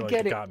 I feel like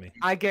it got me.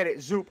 I get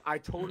it, Zoop. I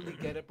totally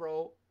get it,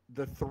 bro.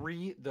 The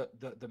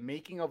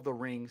making of the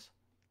rings,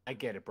 I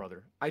get it,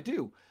 brother. I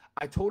do.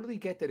 I totally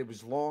get that it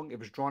was long, it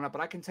was drawn out, but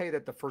I can tell you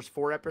that the first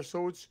 4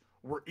 episodes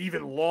were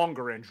even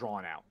longer and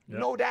drawn out. Yep.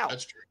 No doubt.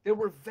 That's true. They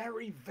were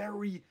very,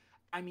 very,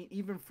 I mean,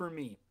 even for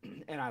me,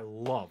 and I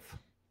love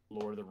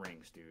Lord of the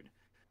Rings, dude.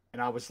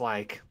 And I was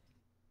like,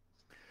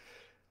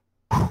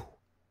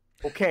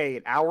 okay,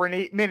 1 hour and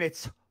 8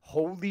 minutes.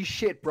 Holy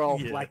shit, bro.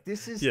 Yeah. Like,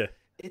 this is,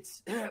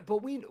 it's,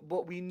 but we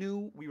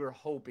knew, we were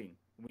hoping.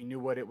 We knew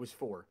what it was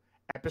for.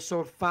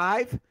 Episode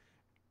 5,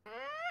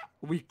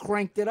 we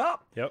cranked it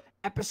up. Yep.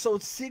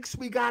 Episode 6,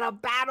 we got a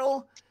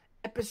battle.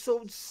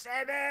 Episode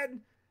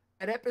 7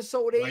 and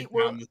episode 8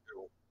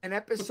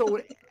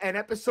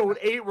 episode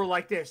 8 we're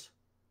like this.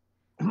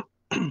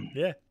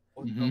 Yeah.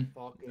 What the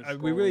fuck is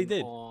we really going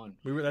did. on?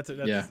 That's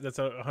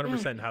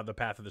 100% how the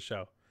path of the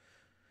show.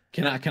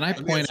 Can I Let me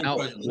ask point you a out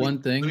question.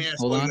 one thing? Let me ask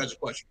Hold you on. guys a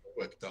question real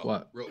quick, though.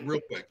 What? Real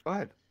quick. Go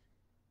ahead.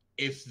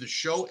 If the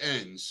show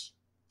ends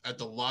at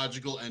the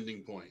logical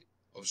ending point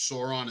of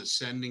Sauron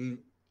ascending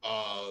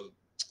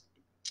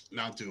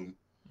Mount Doom,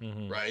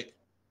 right?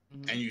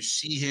 Mhm. And you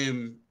see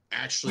him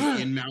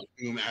actually in Mount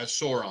Doom as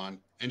Sauron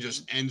and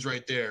just ends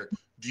right there,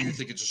 do you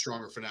think it's a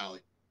stronger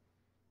finale?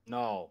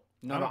 No,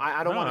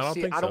 I I don't don't want to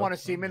see. think I don't so. want to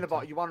see I him don't in the think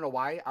vault. so. You want to know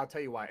why? I'll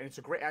tell you why. And it's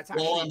a great. That's Well,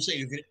 actually. I'm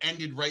saying if it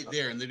ended right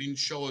there and they didn't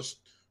show us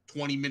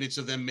 20 minutes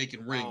of them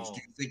making rings, No.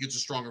 do you think it's a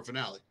stronger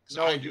finale? 'Cause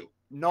No, I do.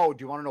 No,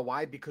 do you want to know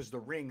why? Because the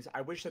rings.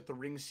 I wish that the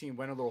rings scene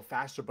went a little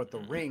faster, but the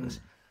rings.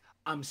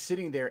 I'm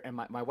sitting there, and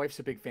my wife's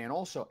a big fan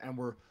also, and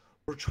we're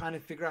trying to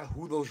figure out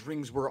who those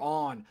rings were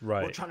on. We're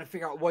Right. trying to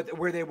figure out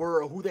where they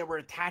were, or who they were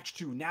attached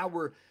to.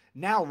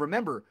 Now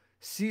remember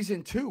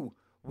season 2.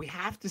 We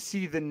have to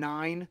see the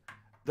 9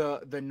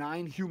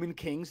 human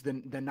kings,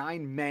 the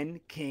 9 men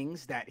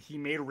kings that he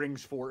made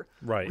rings for.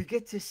 Right. We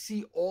get to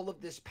see all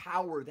of this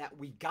power that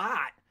we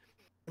got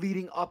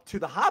leading up to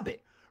the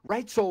Hobbit,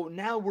 right? So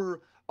now we're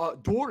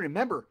Doran.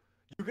 Remember,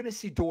 you're gonna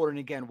see Doran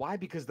again. Why?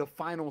 Because the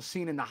final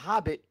scene in the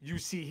Hobbit, you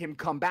see him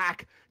come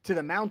back to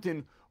the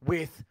mountain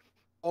with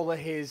all of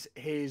his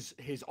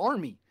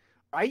army,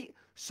 right?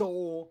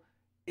 So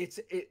it's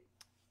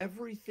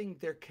everything,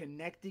 they're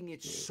connecting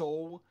it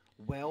so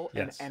well,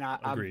 Yes, and I'm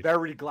agreed.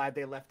 very glad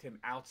they left him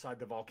outside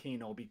the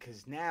volcano,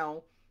 because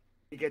now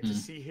we get to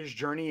see his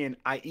journey, and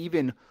I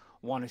even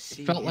want to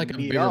see It felt him like a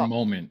meet bigger up.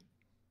 moment.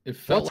 It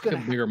felt What's like a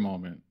gonna bigger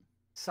moment.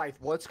 Scythe,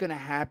 what's gonna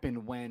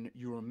happen when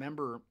you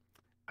remember?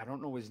 I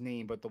don't know his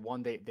name, but the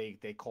one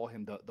they call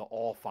him the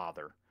All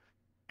Father,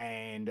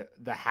 and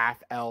the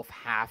half elf,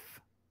 half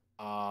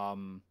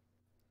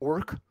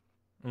orc,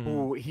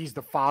 who he's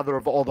the father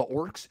of all the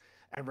orcs.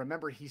 And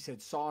remember, he said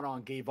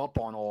Sauron gave up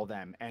on all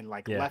them and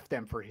left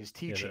them for his Yeah,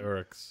 teaching. the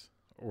Orcs.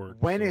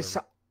 When is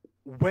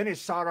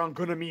Sauron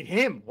gonna meet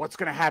him? What's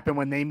gonna happen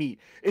when they meet?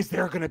 Is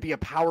there gonna be a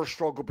power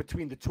struggle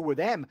between the two of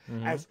them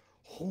as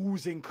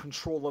who's in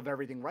control of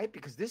everything, right?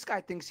 Because this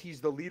guy thinks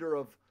he's the leader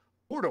of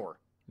Mordor.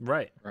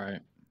 Right.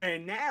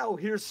 And now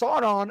here's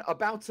Sauron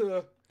about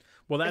to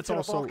Well, that's get to the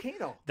also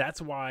volcano.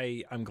 that's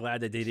why I'm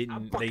glad that they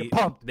didn't fucking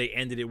pumped. they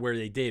ended it where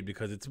they did,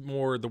 because it's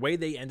more the way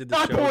they ended the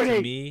 9.8. show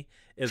to me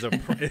is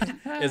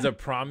a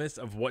promise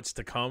of what's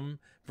to come,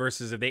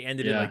 versus if they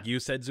ended it like you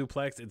said,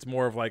 Zuplex, it's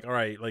more of like, all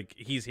right, like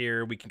he's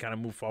here, we can kind of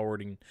move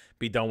forward and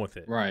be done with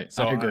it. Right.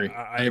 So I agree.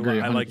 I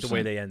agree. I like the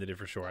way 100%. they ended it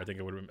for sure. I think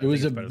it would have. It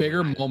was a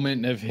bigger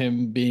moment of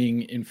him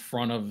being in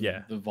front of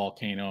the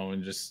volcano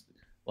and just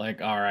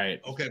like, all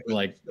right, Okay,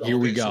 like here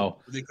we go.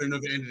 So they couldn't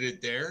have ended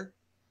it there.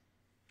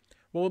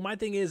 Well, my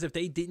thing is, if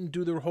they didn't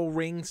do the whole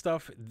ring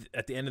stuff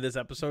at the end of this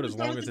episode, as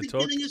long as it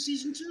took, beginning of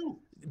season 2.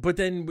 but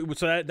then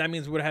so that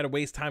means we would have had to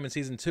waste time in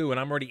season 2, and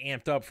I'm already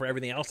amped up for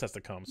everything else that's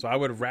to come. So I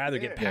would rather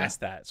get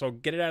past that. So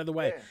get it out of the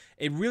way.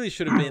 It really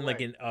should have been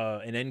like an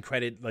end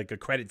credit, like a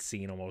credit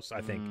scene almost.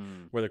 I think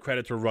where the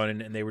credits were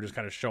running and they were just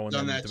kind of showing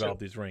them develop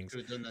these rings.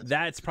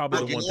 That's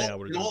probably the one thing I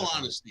would have done. In all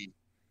honesty,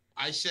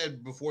 I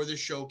said before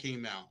this show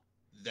came out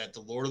that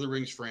the Lord of the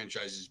Rings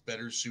franchise is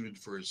better suited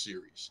for a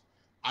series.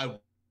 I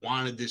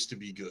wanted this to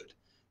be good.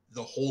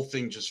 The whole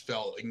thing just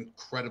fell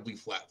incredibly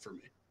flat for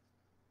me.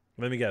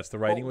 Let me guess, the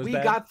writing was we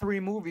bad? got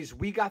 3 movies.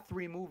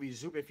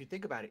 Zup, if you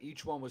think about it,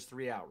 each one was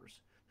 3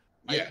 hours.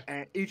 Right?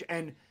 Yeah.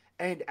 And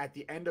at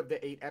the end of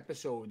the 8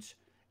 episodes,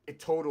 it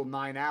totaled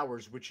 9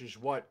 hours, which is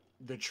what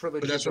the trilogy.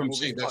 But that's of what I'm movies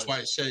saying. That's was.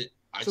 why I said.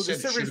 So the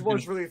series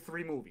was really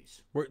 3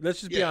 movies. Let's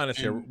just be honest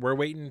here. We're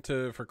waiting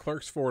for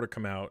Clerks 4 to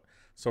come out,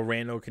 so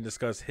Randall can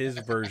discuss his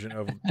version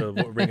of the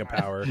Ring of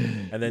Power,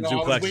 and then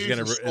Zuplex is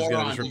gonna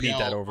just repeat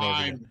that over and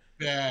over again.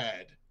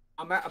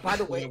 I'm bad. By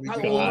the way,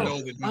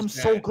 I'm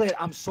so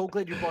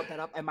glad you brought that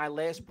up. And my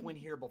last point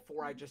here,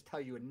 before I just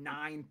tell you a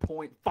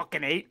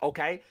 9.8,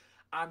 okay?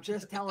 I'm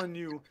just telling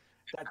you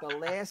that the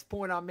last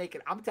point I'm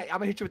making, I'm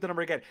gonna hit you with the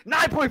number again,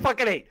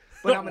 9.8.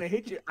 But I'm gonna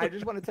hit you. I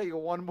just want to tell you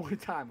one more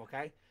time,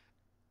 okay?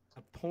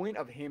 The point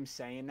of him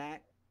saying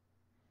that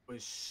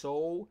was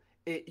so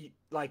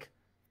like.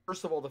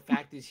 First of all, the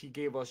fact is he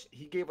gave us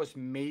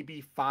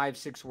maybe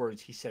 5-6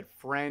 words. He said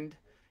friend.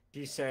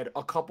 He said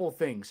a couple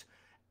things.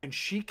 And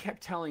she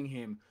kept telling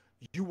him,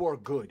 you are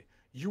good.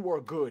 You are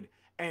good.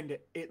 And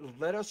it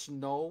let us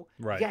know,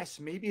 yes,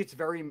 maybe it's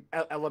very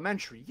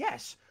elementary.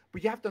 Yes.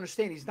 But you have to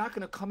understand, he's not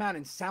going to come out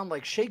and sound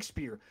like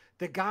Shakespeare.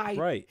 The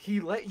guy, he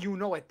let you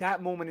know at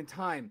that moment in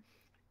time,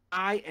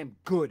 I am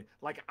good.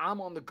 Like,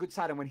 I'm on the good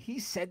side. And when he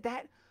said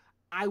that,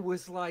 I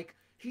was like,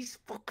 he's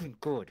fucking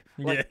good.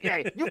 Like,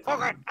 yeah, you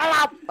fucking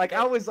like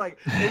I was like,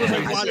 it was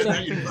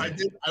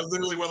like I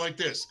literally went like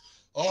this.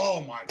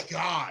 Oh my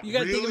god! You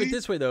gotta think of it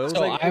this way though.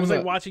 It was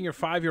like watching your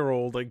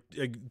 5-year-old like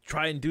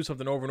try and do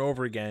something over and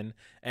over again,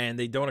 and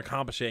they don't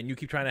accomplish it, and you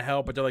keep trying to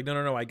help, but they're like,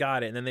 no, I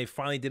got it, and then they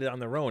finally did it on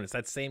their own. It's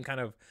that same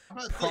kind of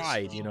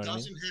pride, you know what I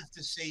mean? He doesn't have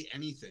to say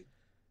anything.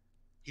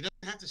 He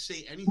doesn't have to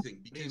say anything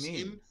because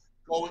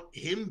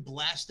him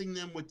blasting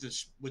them with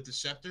the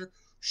scepter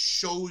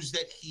shows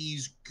that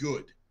he's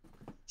good.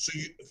 So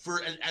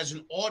as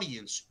an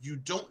audience, you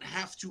don't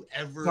have to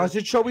ever. Does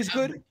it show he's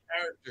good?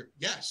 character.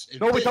 Yes.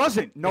 No, it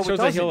doesn't. No, it shows it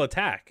that doesn't. he'll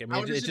attack. I mean,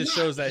 How it does it just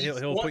not? shows that He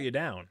he'll fought- put you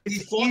down. He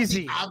It's fought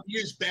easy. the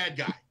obvious bad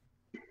guy.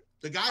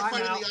 The guy Time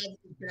fighting out. the obvious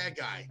bad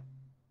guy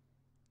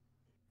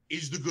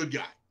is the good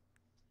guy.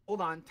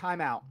 Hold on,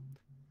 time out.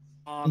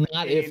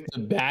 Not if the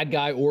bad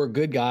guy or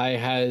good guy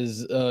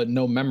has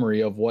no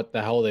memory of what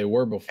the hell they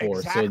were before,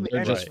 Exactly, so they're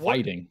and just it's what-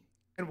 fighting.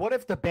 And what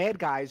if the bad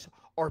guys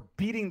are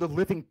beating the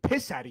living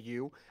piss out of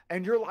you,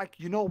 and you're like,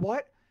 you know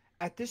what?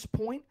 At this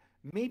point,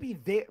 maybe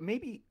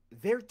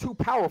they're too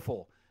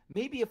powerful.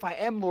 Maybe if I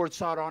am Lord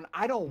Sauron,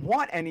 I don't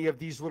want any of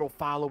these little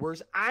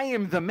followers. I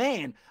am the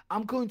man.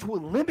 I'm going to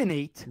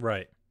eliminate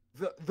Right.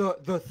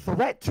 the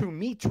threat to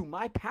me, to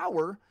my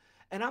power,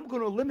 and I'm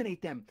going to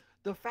eliminate them.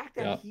 The fact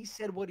that Yeah. he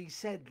said what he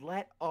said,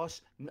 let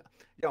us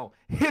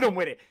hit him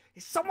with it.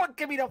 Someone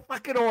give me the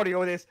fucking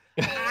audio of this.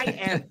 I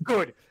am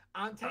good.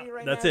 I'm telling you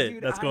right That's now, it.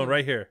 dude, That's I going am-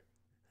 right here.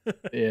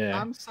 Yeah.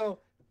 I'm so.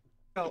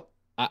 So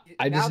I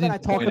now just that need I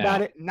to talk point about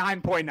out- it,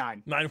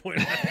 9.9.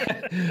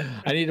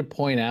 9.9. I need to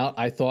point out.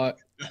 I thought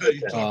You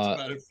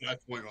talked about it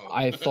 5.0.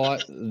 I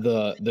thought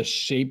the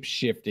shape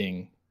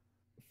shifting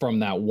from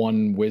that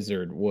one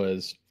wizard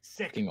was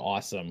Sick. fucking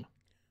awesome.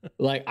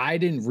 Like I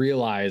didn't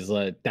realize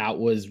that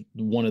was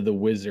one of the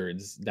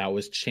wizards that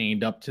was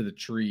chained up to the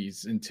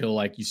trees until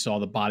like you saw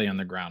the body on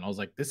the ground. I was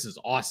like, this is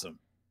awesome.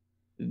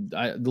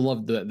 I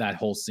loved that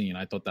whole scene.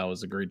 I thought that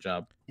was a great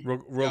job.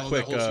 Real Yeah,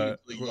 quick. that whole scene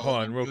was like, Hold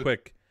on, real good.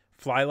 quick.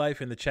 Fly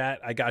Life in the chat.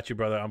 I got you,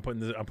 brother. I'm putting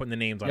the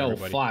names on Yo,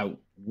 everybody. Fly,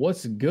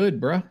 what's good,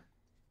 bruh?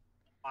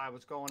 Hi,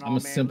 what's going on, I'm a man?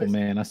 simple Listen,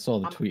 man. I saw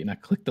the I'm- tweet and I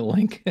clicked the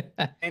link.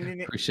 ending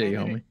it- Appreciate you,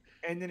 ending homie.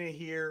 it- Ending it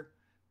here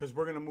because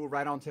we're gonna move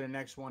right on to the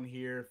next one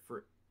here.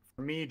 For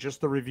me,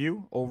 just the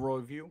review, overall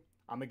review,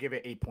 I'm gonna give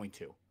it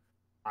 8.2.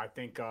 I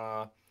think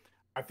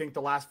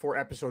the last 4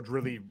 episodes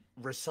really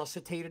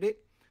resuscitated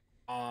it.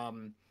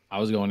 I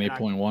was going And I-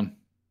 8.1.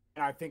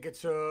 And I think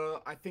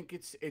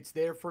it's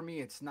there for me.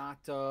 It's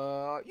not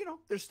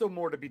there's still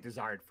more to be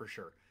desired for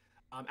sure.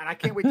 And I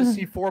can't wait to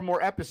see 4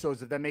 more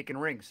episodes of them making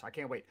rings. I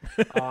can't wait.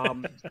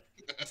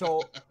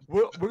 So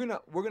we're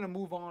gonna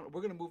move on.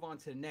 We're gonna move on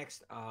to the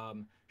next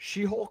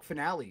She-Hulk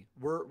finale.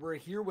 We're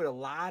here with a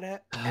lot of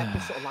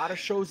episodes, a lot of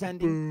shows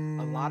ending,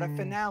 a lot of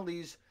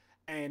finales,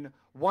 and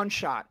one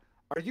shot.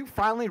 Are you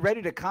finally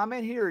ready to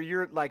comment here, or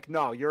you're like,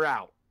 no, you're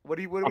out? What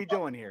are we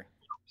doing here?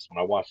 When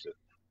I watched it.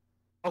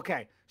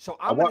 Okay, so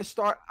I'm gonna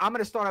start out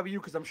with you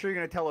because I'm sure you're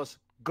gonna tell us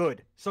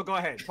good. So go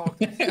ahead, talk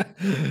to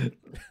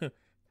us.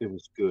 It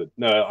was good.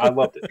 No, I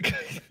loved it. I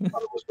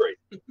thought it was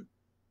great.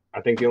 I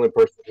think the only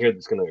person here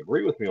that's going to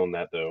agree with me on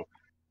that, though,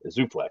 is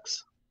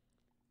Zuplex.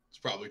 It's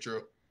probably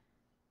true.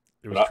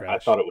 It was But I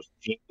trash. thought it was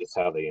genius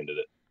how they ended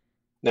it.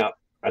 Now,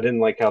 I didn't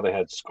like how they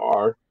had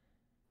Scar.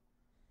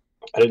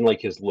 I didn't like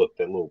his look,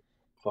 that little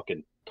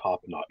fucking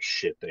top-notch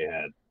shit they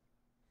had.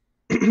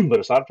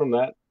 But aside from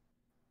that,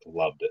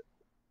 loved it.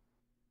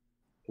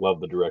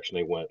 Loved the direction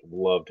they went.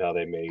 Loved how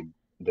they made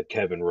the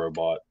Kevin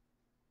robot.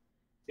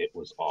 It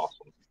was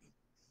awesome.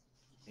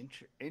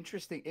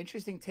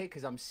 Interesting take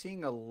because I'm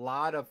seeing a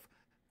lot of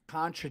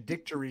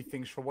contradictory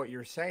things for what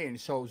you're saying.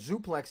 So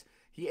Zuplex,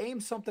 he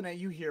aimed something at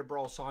you here,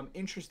 bro. So I'm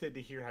interested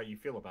to hear how you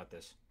feel about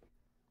this.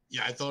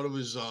 Yeah, I thought it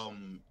was a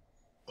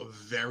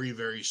very,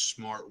 very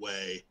smart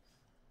way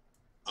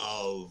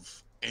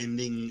of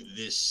ending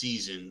this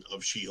season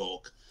of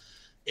She-Hulk.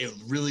 It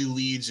really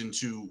leads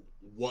into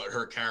what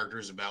her character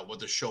is about, what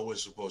the show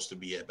is supposed to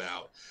be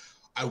about.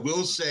 I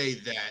will say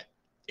that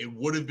it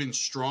would have been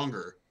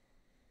stronger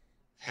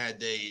had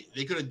they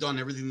could have done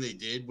everything they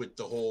did with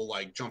the whole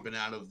like jumping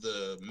out of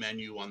the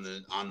menu on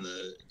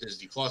the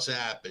Disney Plus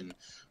app and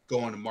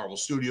going to Marvel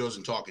Studios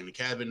and talking to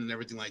Kevin and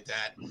everything like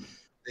that.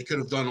 They could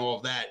have done all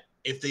of that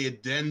if they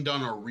had then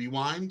done a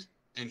rewind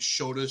and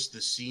showed us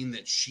the scene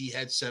that she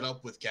had set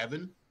up with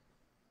Kevin.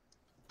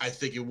 I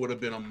think it would have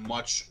been a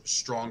much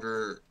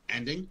stronger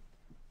ending.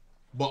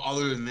 But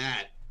other than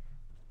that,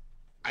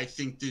 I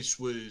think this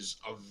was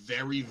a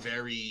very,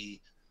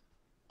 very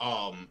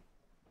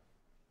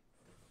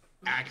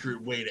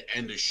accurate way to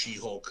end a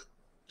She-Hulk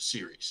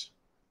series.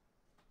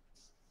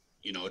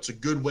 You know, it's a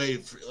good way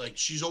for, like,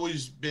 she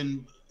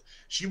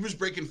was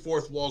breaking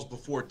fourth walls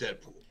before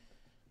Deadpool,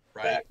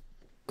 right?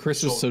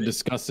 Chris was so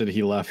disgusted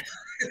he left.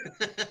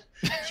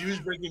 She was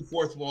breaking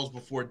fourth walls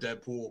before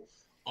Deadpool.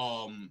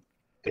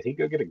 Did he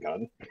go get a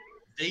gun?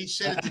 They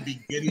said at the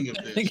beginning of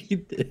I this, think he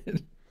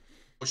did.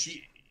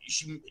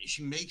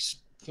 she makes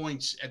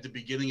points at the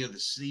beginning of the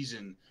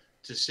season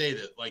to say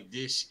that like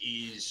this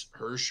is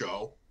her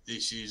show.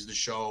 This is the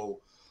show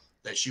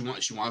that she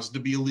wants. She wants it to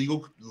be a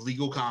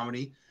legal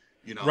comedy,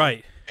 you know.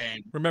 Right.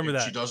 And Remember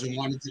that. she doesn't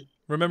want it to.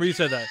 Remember you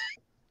said that.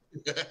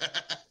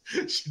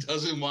 She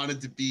doesn't want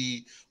it to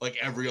be like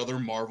every other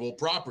Marvel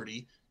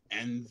property,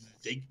 and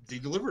they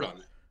delivered on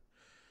that.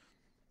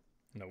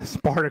 No.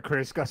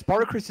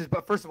 Spartacus is.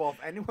 But first of all,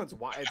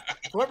 if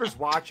whoever's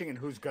watching and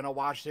who's gonna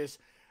watch this,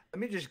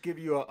 let me just give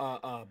you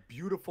a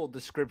beautiful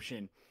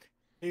description.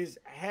 His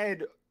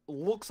head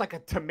looks like a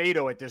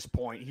tomato at this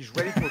point. He's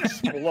ready to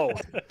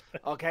explode.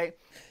 Okay,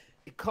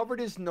 he covered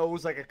his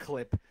nose like a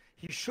clip.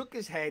 He shook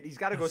his head. He's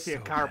got to go That's see a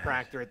so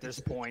chiropractor at this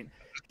point.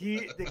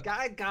 The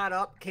guy got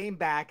up, came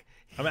back.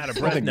 I'm out of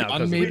Like breath a now. gun,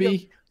 'cause of it.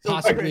 maybe?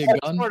 Possibly a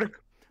gun?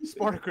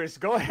 Spartacus,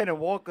 go ahead and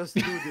walk us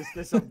through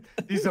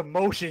these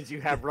emotions you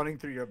have running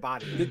through your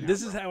body. Right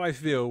This now, is bro. how I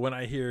feel when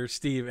I hear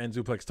Steve and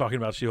Zuplex talking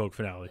about She-Hulk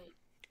finale.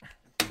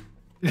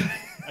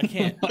 I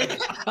can't.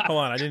 Hold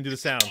on, I didn't do the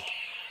sound.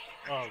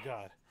 Oh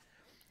God,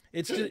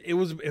 it's just it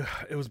was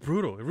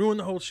brutal. It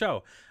ruined the whole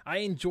show. I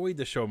enjoyed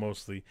the show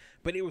mostly,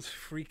 but it was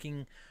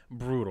freaking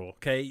brutal.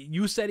 Okay,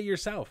 you said it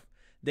yourself.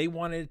 They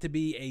wanted it to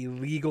be a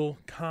legal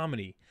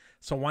comedy,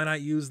 so why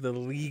not use the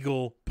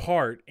legal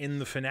part in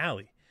the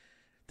finale?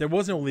 There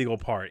was no legal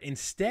part.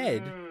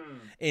 Instead,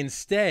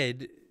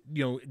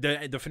 you know,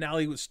 the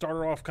finale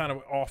started off kind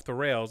of off the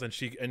rails, and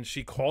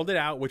she called it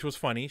out, which was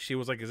funny. She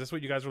was like, "Is this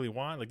what you guys really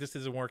want? Like, this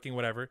isn't working.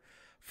 Whatever,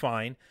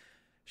 fine."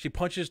 She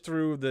punches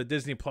through the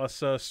Disney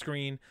Plus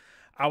screen.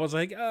 I was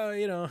like, "Oh,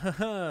 you know,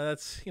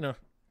 that's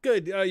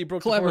good. You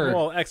broke the Clever. fourth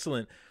wall.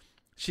 Excellent."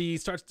 She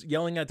starts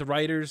yelling at the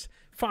writers.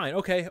 Fine,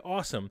 okay,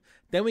 awesome.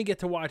 Then we get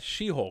to watch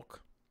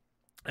She-Hulk,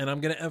 and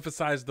I'm gonna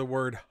emphasize the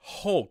word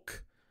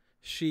Hulk.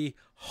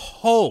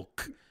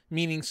 She-Hulk,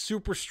 meaning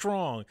super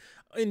strong,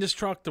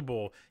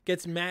 indestructible,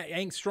 gets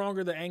mad,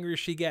 stronger the angrier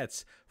she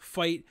gets.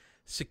 Fight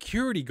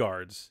security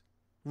guards,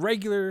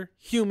 regular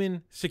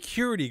human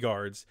security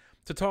guards,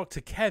 to talk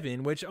to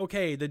Kevin, which,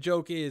 okay, the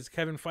joke is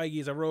Kevin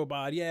Feige is a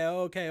robot. Yeah,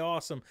 okay,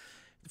 awesome.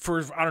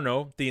 For, I don't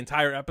know, the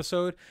entire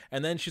episode.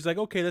 And then she's like,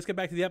 okay, let's get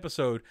back to the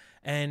episode.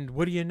 And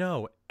what do you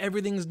know?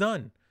 Everything's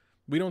done.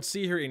 We don't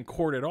see her in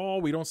court at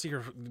all. We don't see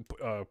her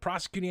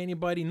prosecuting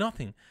anybody.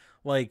 Nothing.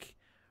 Like,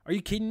 are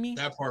you kidding me?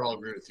 That part I'll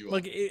agree with you on.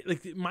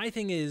 Like my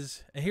thing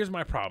is, and here's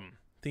my problem.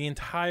 The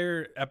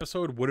entire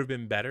episode would have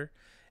been better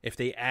if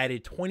they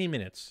added 20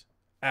 minutes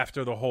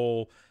after the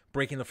whole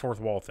breaking the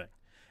fourth wall thing,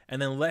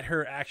 and then let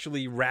her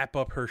actually wrap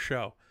up her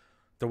show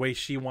the way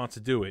she wants to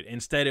do it.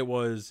 Instead, it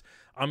was,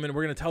 we're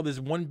gonna tell this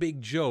one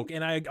big joke,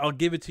 and I'll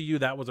give it to you,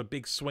 that was a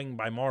big swing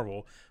by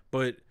Marvel.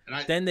 But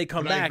then they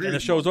come back and the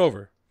show's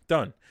over,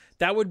 done.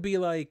 That would be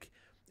like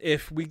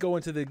if we go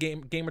into the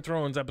Game of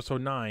Thrones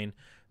episode 9.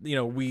 You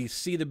know, we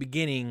see the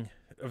beginning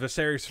of the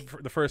series,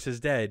 the first is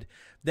dead.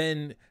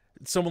 Then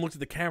someone looks at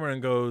the camera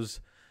and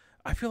goes,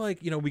 I feel like,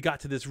 we got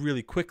to this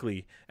really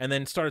quickly, and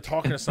then started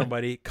talking to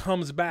somebody,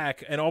 comes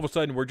back, and all of a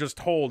sudden we're just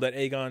told that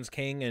Aegon's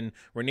king and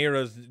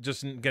Rhaenyra's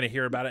just going to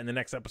hear about it in the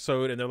next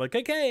episode, and they're like,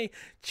 okay,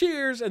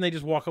 cheers, and they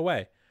just walk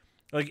away.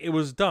 Like, it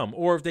was dumb.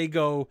 Or if they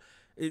go,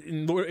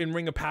 in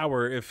Ring of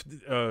Power, if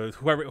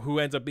who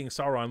ends up being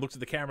Sauron looks at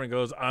the camera and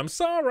goes, I'm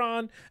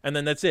Sauron, and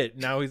then that's it.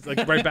 Now he's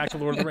like right back to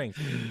Lord of the Rings.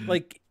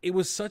 Like, it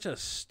was such a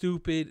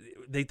stupid,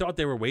 they thought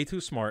they were way too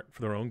smart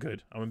for their own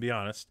good. I'm gonna be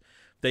honest.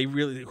 They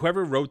really,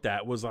 whoever wrote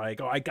that was like,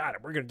 oh, I got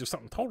it. We're gonna do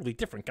something totally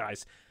different,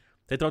 guys.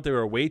 They thought they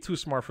were way too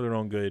smart for their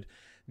own good.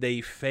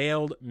 They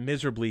failed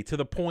miserably, to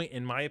the point,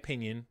 in my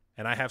opinion,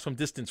 and I have some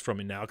distance from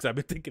it now because I've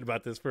been thinking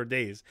about this for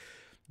days.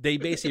 They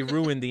basically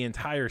ruined the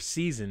entire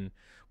season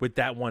with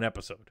that one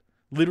episode.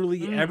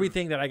 Literally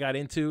everything that I got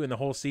into in the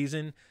whole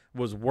season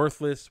was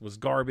worthless, was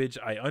garbage.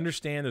 I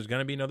understand there's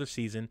going to be another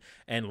season,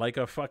 and like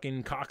a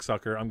fucking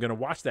cocksucker, I'm going to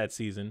watch that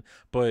season.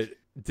 But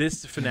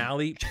this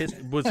finale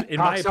was, in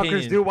my opinion...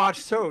 Cocksuckers do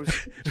watch shows.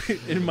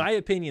 In my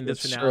opinion,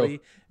 this That's finale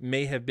true.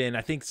 may have been...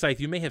 I think, Scythe,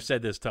 you may have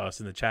said this to us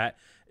in the chat.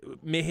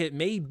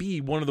 May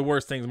be one of the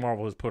worst things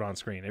Marvel has put on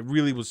screen. It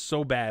really was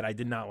so bad. I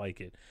did not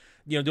like it.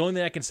 The only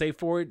thing I can say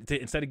for it,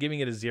 instead of giving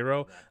it a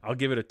 0, I'll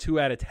give it a 2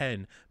 out of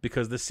 10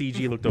 because the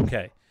CG looked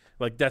okay.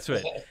 Like, that's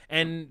it.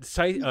 And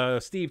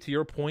Steve, to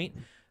your point,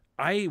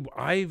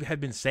 I have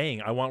been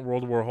saying I want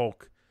World War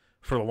Hulk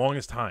for the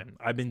longest time.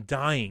 I've been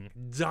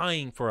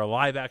dying for a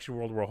live action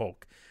World War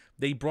Hulk.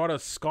 They brought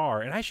us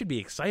Scar, and I should be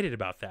excited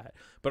about that.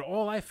 But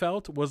all I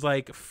felt was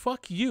like,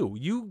 fuck you.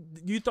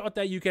 You thought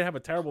that you could have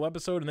a terrible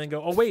episode and then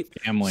go, oh wait,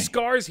 Family.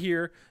 Scar's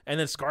here, and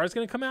then Scar's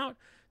gonna come out?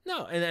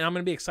 No, and I'm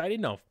gonna be excited?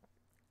 No.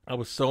 I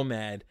was so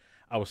mad.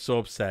 I was so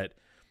upset.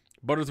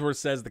 Buttersworth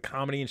says the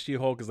comedy in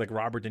She-Hulk is like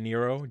Robert De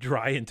Niro,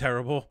 dry and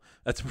terrible.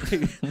 That's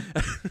pretty...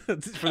 for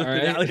the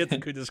finale, that's a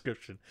good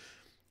description.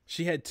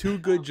 She had 2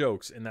 good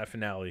jokes in that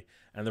finale,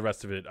 and the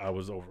rest of it, I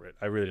was over it.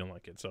 I really didn't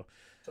like it. So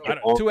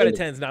 2 out of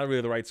 10 is not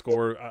really the right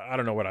score. I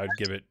don't know what I'd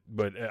give it,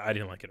 but I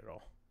didn't like it at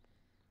all.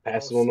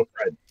 Pass it on to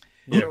Fred.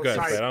 Yeah, So, go ahead,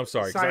 Scythe- Fred. I'm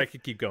sorry, because I Scythe-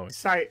 could keep going.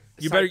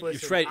 Listen,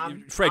 Fred,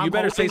 I'm you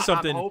better say hoping-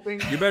 something. I'm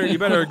hoping- You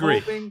better agree.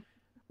 hoping-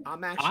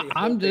 I'm actually.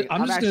 I'm hoping- just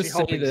gonna actually say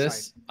hoping,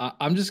 this. Scythe.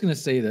 I'm just gonna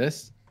say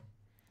this.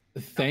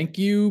 Thank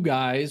you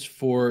guys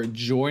for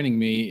joining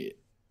me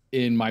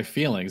in my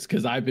feelings,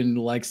 because I've been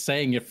like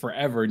saying it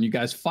forever, and you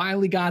guys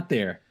finally got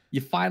there.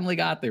 You finally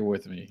got there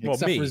with me, Well,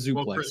 except me. for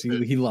Well, Zuplex. Chris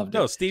He loved it.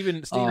 No,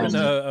 Steven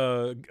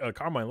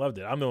Carmine loved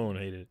it. I'm the one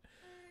who hated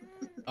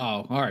it.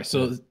 Oh, all right.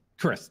 So,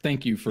 Chris,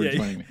 thank you for Yeah,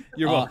 joining me.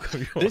 You're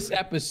welcome. This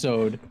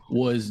episode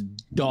was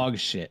dog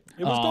shit.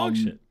 It was dog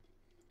shit.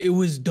 It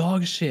was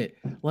dog shit.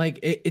 Like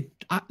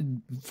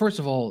first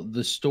of all,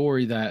 the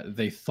story that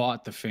they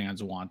thought the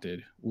fans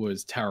wanted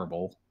was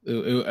terrible.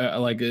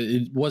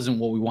 It wasn't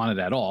what we wanted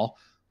at all.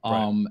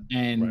 Right.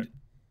 And Right.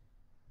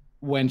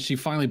 when she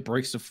finally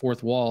breaks the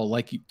fourth wall,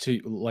 like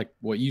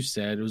what you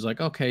said, it was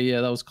like, okay,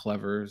 yeah, that was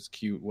clever, it's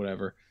cute,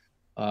 whatever.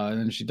 And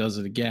then she does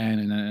it again,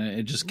 and then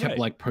it just kept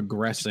like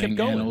progressing,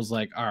 and it was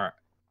like, all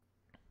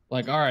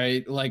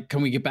right, like,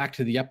 can we get back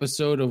to the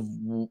episode of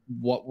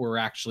what we're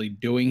actually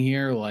doing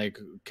here? Like,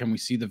 can we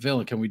see the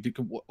villain? Can we do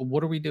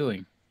what are we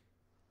doing?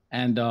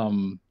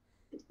 And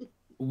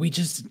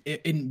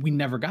we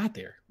never got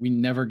there. We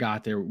never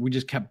got there. We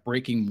just kept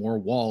breaking more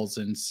walls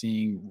and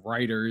seeing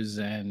writers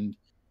and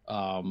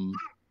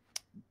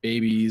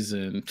babies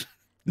and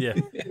yeah.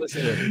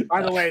 Listen,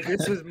 by the way,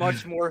 this is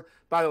much more.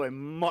 By the way,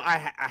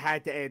 I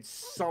had to add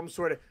some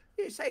sort of.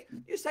 You say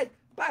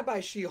bye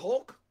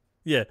She-Hulk.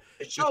 Yeah.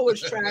 The show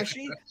was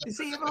trashy. You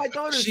see, my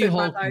daughter said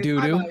She-Hulk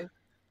doo-doo.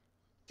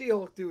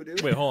 She-Hulk doo-doo.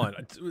 Wait, hold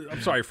on.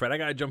 I'm sorry, Fred. I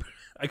gotta jump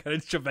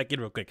back in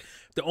real quick.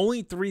 The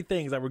only 3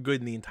 things that were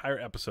good in the entire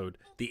episode: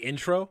 the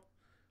intro,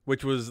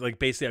 which was like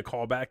basically a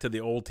callback to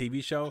the old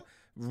TV show,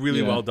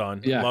 really well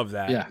done. Yeah. Love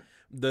that. Yeah.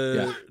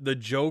 The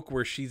joke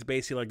where she's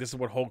basically like, this is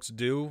what Hulks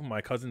do. My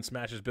cousin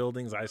smashes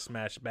buildings, I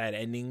smash bad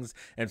endings,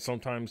 and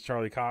sometimes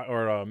Charlie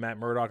or Matt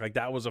Murdock. Like,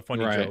 that was a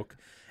funny joke.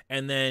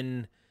 And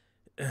then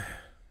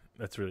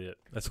that's really it.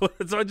 That's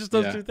just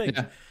those 2 things.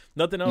 Yeah.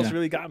 Nothing else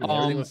really got me.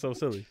 Everything was so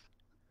silly.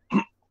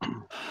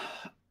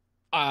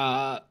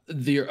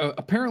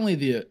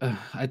 Apparently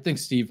I think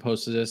Steve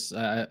posted this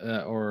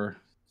or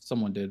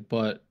someone did,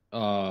 but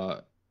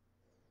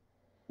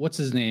what's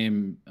his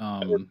name?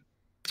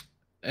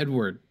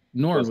 Edward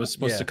Norton was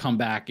supposed to come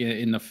back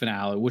in the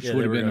finale, which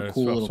would have been a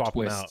cool little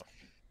twist.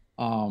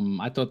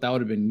 I thought that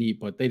would have been neat,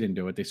 but they didn't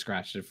do it. They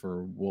scratched it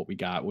for what we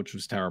got, which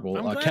was terrible.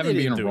 Kevin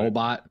being a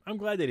robot. I'm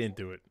glad they didn't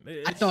do it.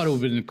 I thought it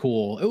would have been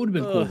cool. It would have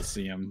been cool to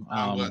see him.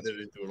 I'm glad they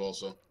didn't do it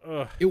also.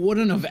 It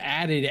wouldn't have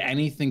added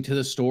anything to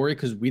the story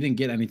because we didn't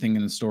get anything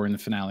in the story in the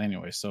finale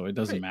anyway, so it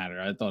doesn't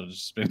matter. I thought it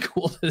just been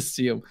cool to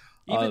see him.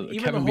 Even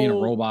Kevin being a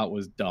robot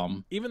was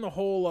dumb. Even the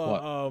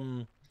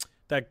whole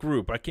that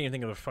group, I can't even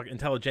think of the fucking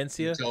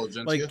Intelligentsia.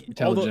 Like,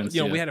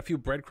 Intelligentsia. We had a few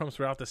breadcrumbs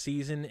throughout the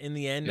season. In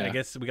the end, I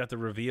guess we got the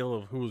reveal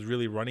of who was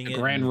really running it.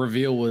 The grand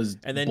reveal was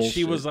and then bullshit.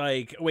 She was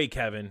like, wait,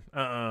 Kevin,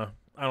 I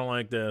don't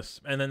like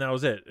this. And then that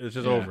was it. It was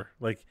just over.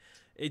 Like,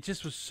 it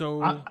just was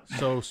so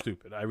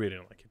stupid. I really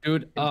didn't like it.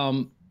 Dude,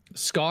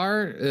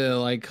 Scar,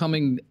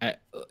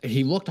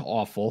 he looked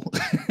awful.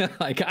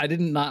 Like, I did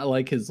not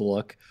like his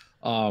look.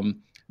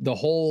 The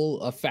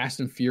whole Fast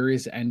and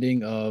Furious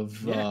ending of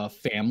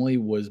Family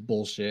was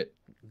bullshit.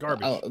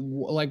 Garbage.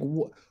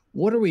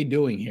 What are we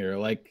doing here?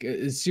 Like,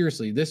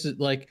 seriously, this is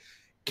like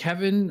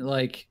Kevin.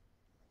 Like,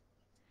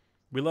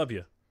 we love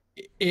you.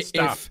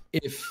 Stop.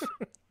 If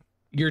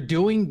you're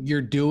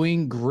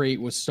doing great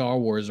with Star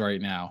Wars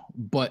right now,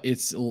 but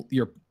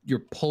you're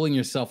pulling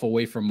yourself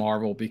away from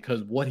Marvel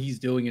because what he's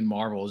doing in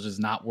Marvel is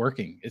just not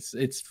working.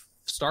 It's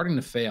starting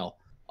to fail.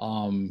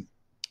 And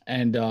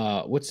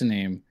what's the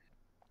name?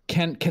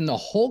 Can the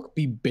Hulk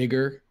be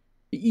bigger?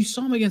 You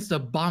saw him against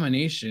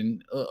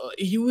Abomination.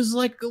 He was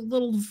like a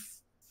little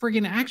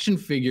friggin' action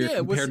figure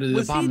compared to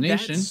the Abomination.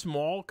 Was he that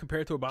small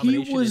compared to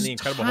Abomination he was in the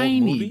Incredible tiny,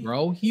 Hulk movie?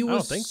 Bro. He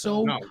was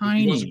so no,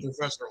 tiny. He wasn't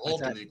Professor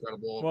Hulk in the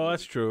Incredible Hulk. Well,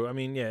 that's true. I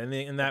mean, yeah,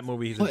 in that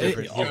movie, he's a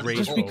different.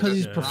 Just because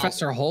he's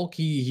Professor Hulk,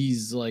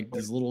 he's like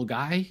this little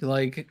guy.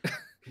 Like,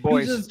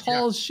 he's as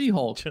tall as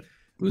She-Hulk. It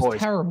was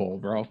terrible,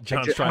 bro.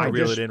 John's trying to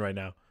reel it in right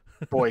now.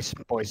 Boys,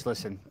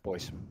 listen,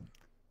 boys.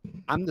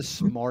 I'm the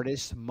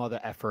smartest mother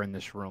effer in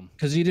this room.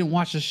 Because you didn't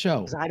watch the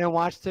show. I didn't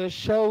watch the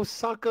show,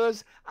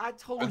 suckers. I I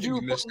told think you.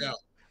 you missed out.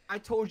 I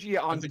told you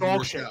on you dog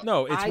missed shit. out.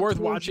 No, it's worth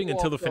told watching you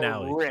until the off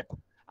finale. Rip.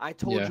 I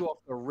told you off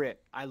the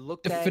rip. I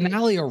looked The at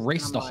finale it,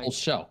 erased the I'm whole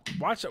show.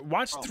 Watch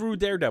through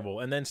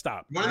Daredevil and then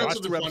stop. I'm Watch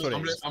through going episode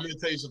 8. to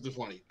tell you something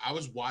funny. I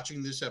was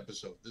watching this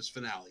episode, this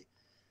finale,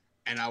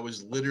 and I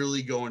was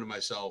literally going to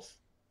myself,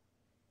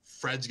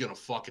 Fred's going to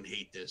fucking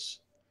hate this.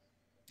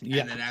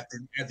 Yeah. And then at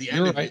the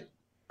end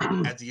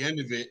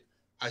of it,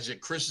 I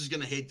said, Chris is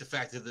going to hate the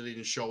fact that they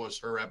didn't show us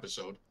her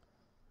episode.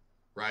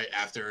 Right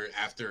after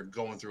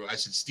going through, I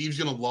said,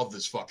 Steve's going to love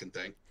this fucking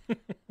thing.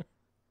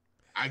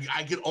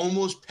 I could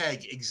almost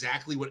peg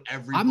exactly what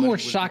everybody. I'm more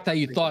shocked that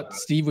you thought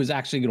Steve was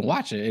actually going to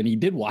watch it, and he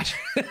did watch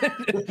it.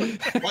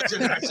 I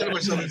said to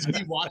myself, if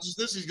Steve watches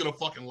this, he's going to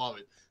fucking love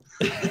it.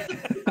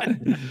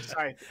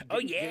 Sorry. Oh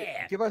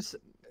yeah. Give us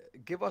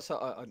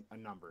a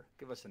number.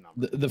 Give us a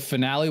number. The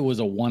finale was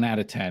a 1 out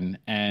of 10,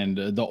 and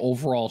the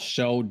overall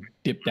show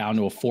dipped down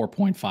to a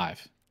 4.5.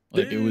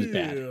 Like, it was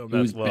bad. It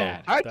was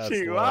bad. I'll tell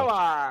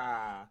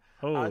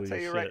Holy you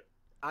shit. right.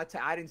 I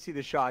didn't see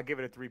the show. I give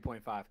it a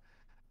 3.5.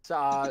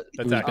 So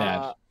That's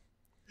bad.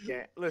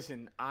 Yeah,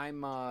 listen,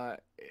 I'm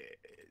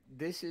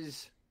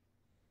this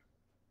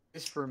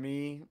for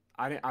me.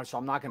 So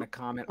I'm not going to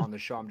comment on the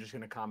show. I'm just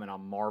going to comment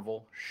on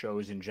Marvel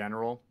shows in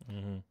general.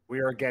 Mm-hmm. We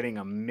are getting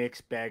a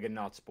mixed bag of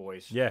nuts,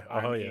 boys. Yeah.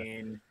 I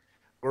mean,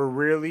 we're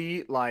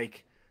really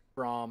like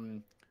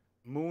from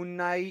Moon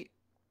Knight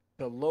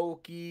to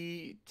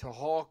Loki to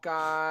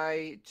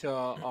Hawkeye to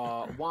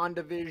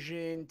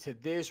WandaVision to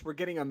this. We're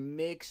getting a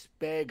mixed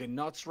bag of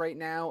nuts right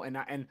now,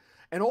 and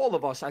all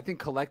of us, I think,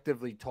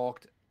 collectively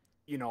talked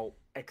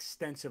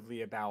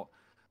extensively about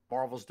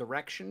Marvel's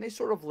direction. They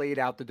sort of laid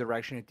out the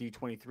direction at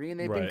D23, and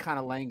they've been Right. kind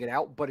of laying it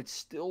out, but it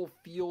still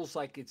feels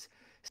like it's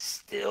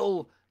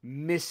still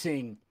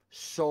missing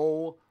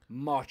so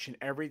much, and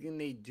everything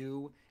they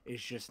do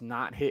is just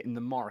not hitting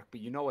the mark.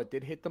 But you know what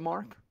did hit the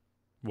mark?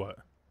 What?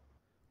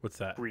 What's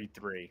that? Creed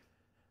 3.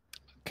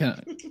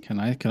 Can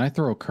I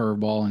throw a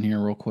curveball in here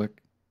real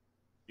quick?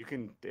 You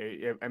can,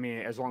 I mean,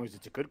 as long as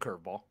it's a good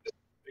curveball.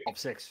 Of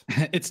 6.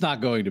 It's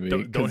not going to be.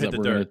 Don't hit the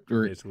dirt,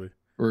 basically.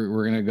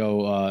 We're gonna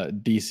go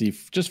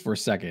DC just for a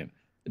second.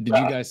 Did you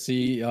guys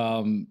see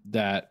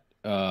that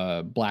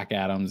Black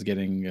Adam's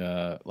getting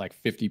like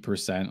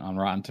 50% on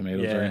Rotten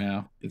Tomatoes right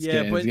now? It's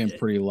getting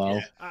pretty low.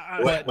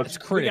 But what's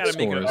we critic gotta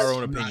make scores? our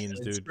own opinions,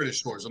 It's dude. critic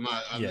scores.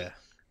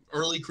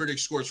 Early critic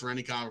scores for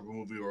any comic book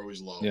movie are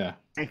always low. Yeah.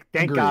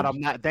 Thank God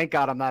I'm not. Thank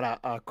God I'm not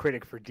a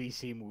critic for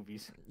DC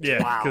movies.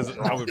 Yeah, Wow. because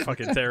I would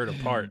fucking tear it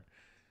apart.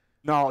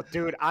 No,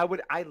 dude, I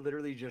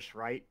literally just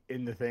write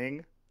in the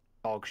thing,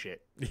 dog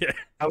shit. Yeah.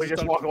 I would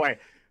just walk away.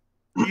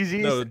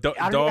 Easy. No, dog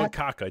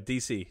caca,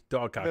 DC,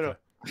 dog caca.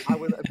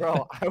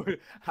 No.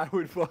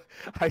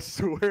 I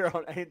swear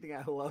on anything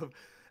I love,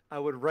 I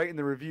would write in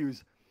the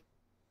reviews.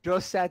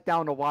 Just sat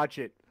down to watch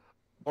it.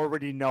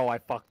 Already know I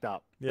fucked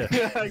up. Yeah.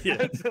 Yeah.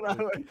 That's what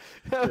I would.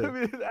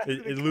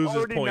 It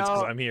loses points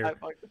because I'm here.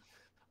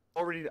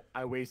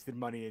 I wasted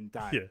money and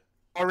time. Yeah.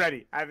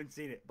 Already, I haven't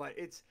seen it, but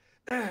it's.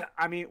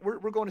 I mean, we're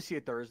going to see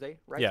it Thursday,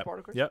 right, Yeah.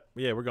 Spartacus? Yep.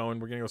 Yeah, we're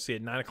going. We're gonna go see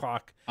it 9:00.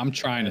 I'm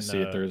trying to see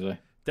it Thursday.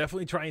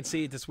 Definitely try and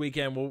see it this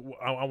weekend.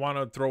 I want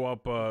to throw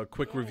up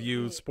quick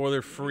reviews,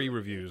 spoiler-free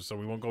reviews, so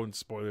we won't go into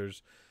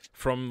spoilers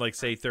from like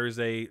say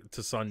Thursday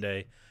to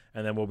Sunday,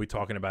 and then we'll be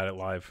talking about it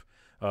live.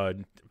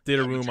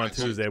 Theater Room on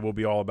Tuesday. We'll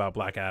be all about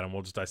Black Adam.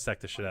 We'll just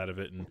dissect the shit out of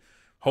it and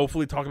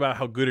hopefully talk about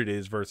how good it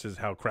is versus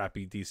how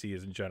crappy DC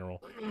is in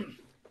general.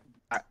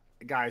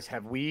 Guys,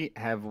 have we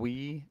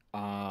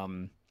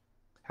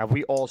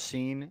all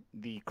seen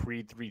the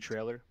Creed 3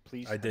 trailer?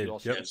 Please. I did.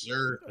 Yep. Yes,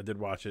 sir. I did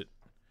watch it.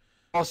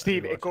 Oh,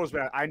 Steve, it goes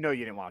back. I know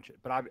you didn't watch it,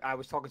 but I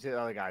was talking to the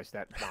other guys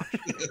that watched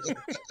it.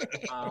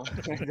 I was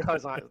talking to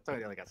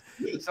the other guys.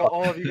 So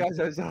all of you guys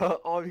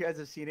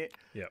have seen it.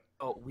 Yeah.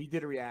 Oh, we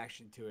did a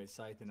reaction to it,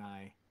 Scythe and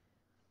I.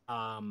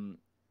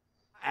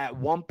 At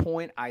one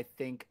point, I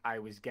think I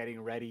was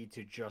getting ready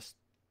to just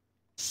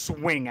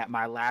swing at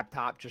my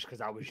laptop just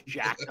because I was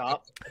jacked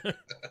up.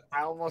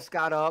 I almost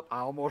got up. I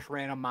almost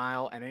ran a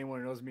mile, and anyone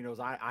who knows me knows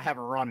I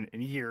haven't run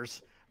in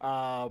years.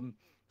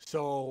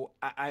 So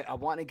I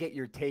want to get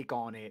your take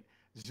on it.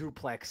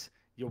 Zuplex,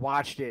 you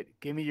watched it.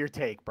 Give me your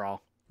take, bro.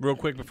 Real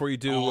quick before you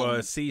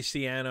do, C.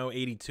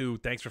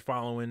 Ciano82, thanks for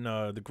following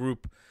the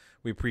group.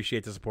 We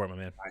appreciate the support, my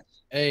man.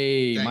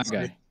 Hey, Thanks, my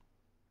guy. man.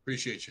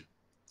 Appreciate you.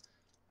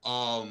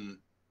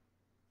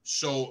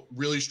 So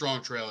really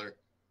strong trailer.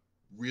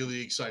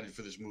 Really excited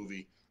for this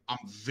movie. I'm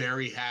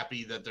very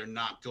happy that they're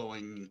not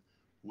going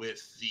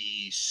with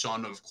the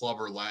son of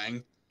Clubber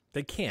Lang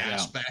They can't.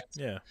 aspect.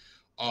 Yeah.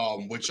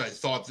 Which I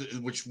thought,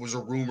 which was a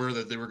rumor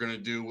that they were going to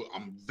do.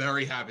 I'm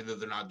very happy that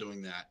they're not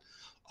doing that.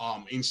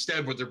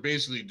 Instead, what they're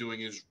basically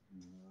doing is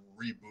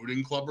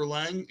rebooting Clubber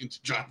Lang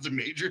into Jonathan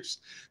Majors.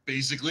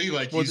 Basically,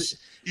 like Well, he's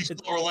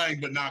Clubber Lang,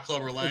 but not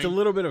Clubber Lang. It's a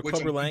little bit of which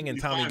Clubber I'm Lang and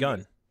completely Tommy fine Gunn.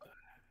 with.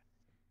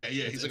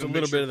 Yeah, he's It's like a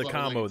little mixture bit of the Clubber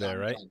Lang combo and there,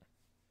 Tommy right? Gunn.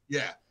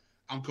 Yeah,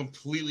 I'm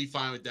completely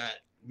fine with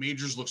that.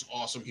 Majors looks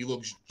awesome. He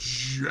looks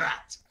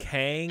jacked.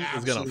 Kang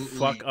is gonna Absolutely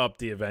fuck up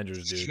the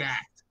Avengers, dude.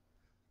 Jacked.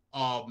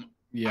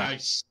 Yeah. I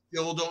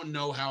still don't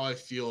know how I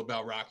feel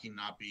about Rocky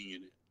not being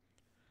in it.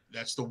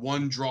 That's the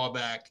one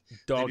drawback.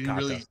 Dog they didn't caca.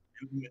 really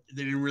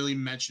they didn't really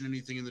mention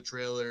anything in the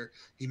trailer.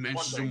 He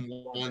mentions him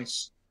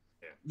once.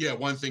 Yeah,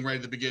 one thing right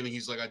at the beginning.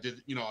 He's like, I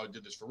did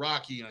this for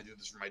Rocky and I did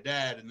this for my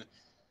dad,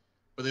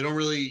 but they don't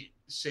really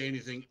say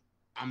anything.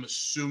 I'm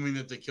assuming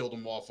that they killed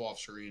him off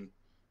screen.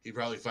 He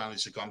probably finally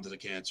succumbed to the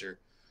cancer.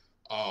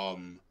 I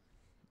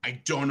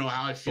don't know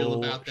how I feel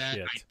about that.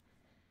 Bullshit.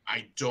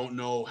 I don't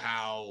know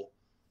how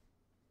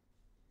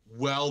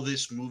well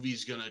this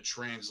movie's gonna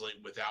translate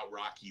without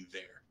Rocky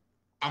there.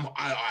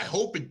 I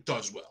hope it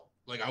does well.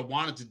 Like, I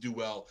want it to do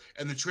well,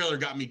 and the trailer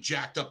got me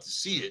jacked up to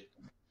see it.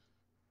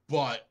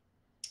 But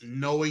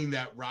knowing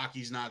that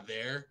Rocky's not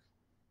there,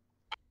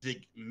 I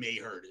think may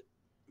hurt it.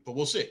 But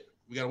we'll see.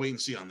 We gotta wait and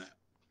see on that.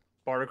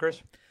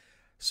 Spartacus?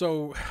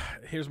 So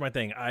here's my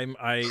thing.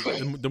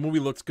 The movie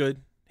looks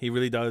good. He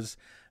really does.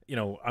 You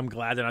know, I'm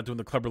glad they're not doing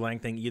the Clubber Lang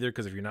thing either,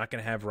 because if you're not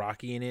going to have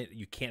Rocky in it,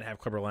 you can't have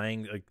Clubber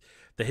Lang. Like,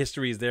 the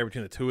history is there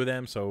between the two of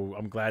them, so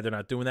I'm glad they're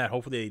not doing that.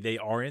 Hopefully they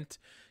aren't,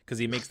 because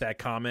he makes that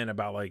comment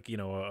about, like, you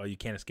know, you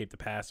can't escape the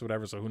past or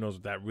whatever, so who knows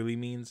what that really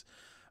means.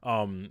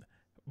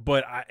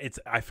 But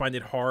I find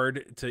it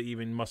hard to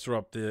even muster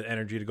up the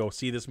energy to go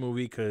see this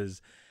movie,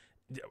 because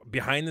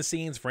behind the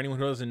scenes, for anyone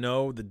who doesn't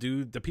know,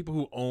 the people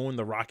who own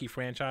the Rocky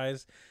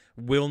franchise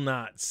will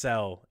not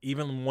sell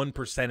even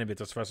 1% of it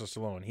to Sylvester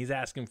Stallone. He's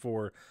asking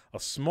for a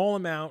small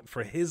amount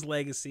for his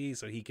legacy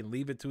so he can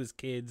leave it to his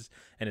kids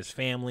and his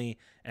family,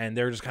 and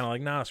they're just kind of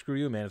like, nah, screw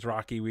you, man, it's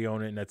Rocky, we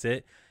own it, and that's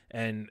it.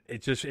 And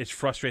it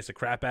frustrates the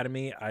crap out of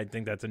me. I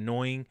think that's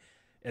annoying.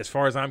 As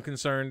far as I'm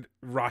concerned,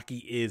 Rocky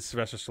is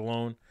Sylvester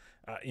Stallone.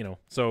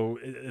 So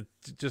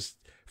it's just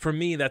for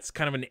me, that's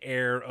kind of an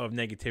air of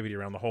negativity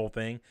around the whole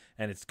thing,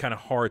 and it's kind of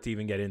hard to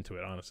even get into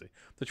it. Honestly,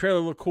 the trailer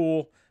looked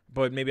cool,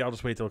 but maybe I'll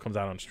just wait till it comes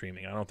out on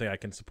streaming. I don't think I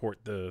can support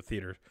the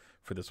theater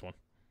for this one.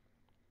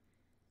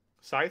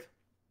 Scythe?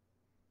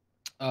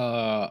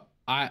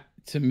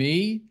 To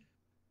me,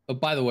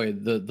 by the way,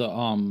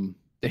 the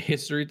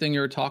history thing you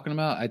were talking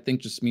about, I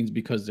think just means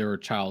because they were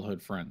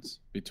childhood friends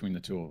between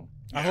the two of them.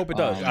 I hope it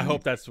does. I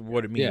hope that's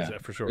what it means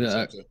for sure.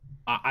 Yeah,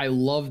 I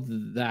love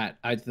that.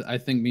 I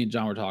think me and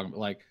John were talking about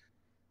like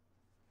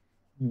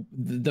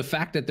the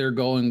fact that they're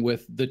going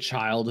with the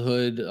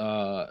childhood,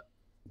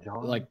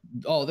 like,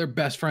 oh, they're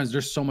best friends.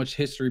 There's so much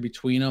history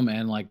between them,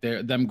 and like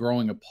them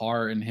growing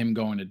apart and him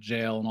going to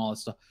jail and all that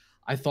stuff.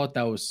 I thought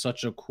that was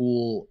such a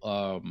cool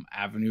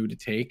avenue to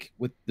take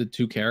with the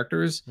two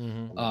characters.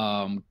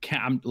 Mm-hmm.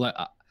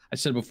 I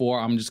said before,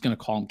 I'm just gonna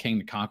call him King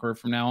the Conqueror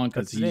from now on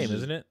because he's his name,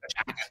 isn't it?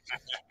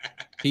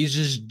 He's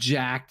just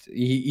jacked.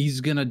 He's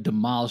gonna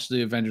demolish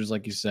the Avengers,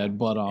 like you said.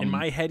 But in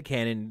my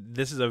head-canon,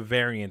 this is a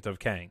variant of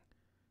Kang,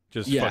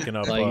 just fucking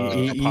up like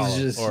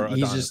Apollo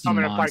he's just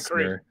coming a to fight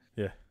Creed.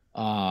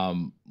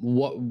 monster.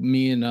 What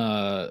me and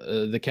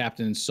the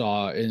captain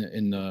saw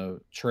in the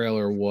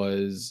trailer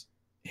was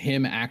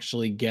him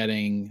actually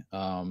getting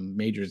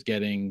Majors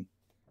getting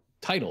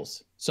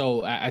titles.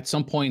 So at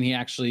some point he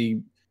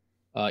actually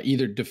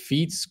either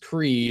defeats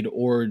Creed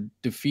or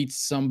defeats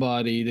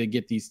somebody to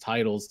get these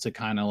titles to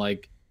kind of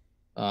like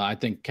I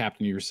think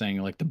Captain, you were saying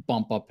like to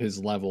bump up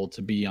his level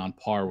to be on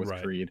par with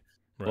Creed.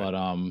 But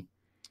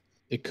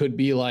it could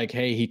be like,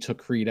 hey, he took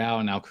Creed out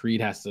and now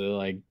Creed has to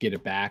like get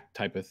it back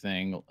type of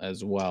thing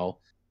as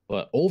well.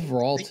 But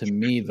overall, to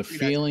me, the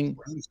feeling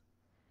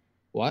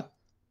what?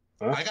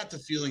 I got the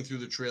feeling through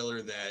the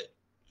trailer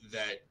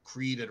that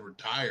Creed had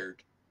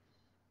retired.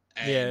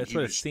 And that's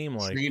what it seemed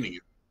like.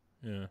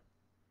 Yeah.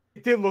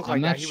 It did look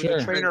like that. He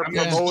was a trainer,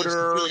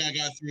 promoter.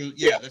 That's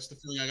the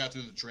feeling I got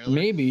through the trailer.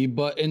 Maybe,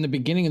 but in the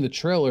beginning of the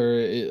trailer,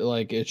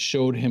 it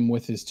showed him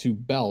with his two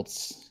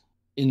belts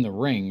in the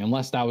ring,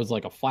 unless that was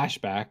like a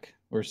flashback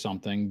or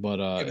something. But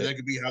but that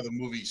could be how the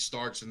movie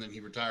starts, and then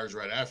he retires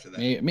right after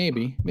that.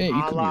 Maybe, yeah,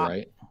 you could be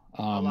right.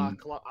 A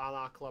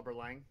la Clubber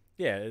Lang.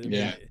 Yeah,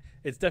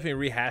 it's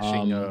definitely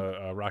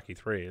rehashing Rocky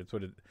 3. It's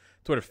what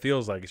it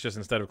feels like. It's just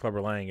instead of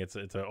Clubber Lang, it's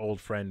an old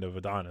friend of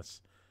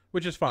Adonis,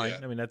 which is fine.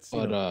 I mean, that's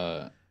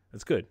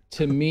that's good.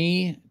 To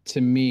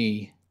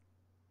me,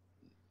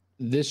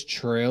 this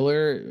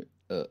trailer,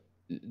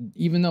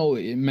 even though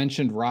it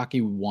mentioned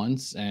Rocky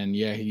once, and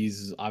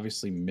he's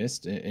obviously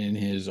missed in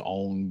his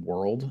own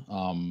world.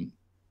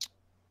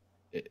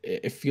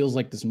 It feels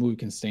like this movie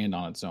can stand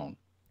on its own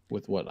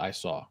with what I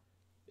saw.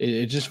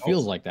 It just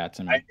feels like that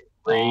to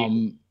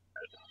me.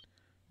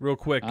 Real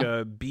quick,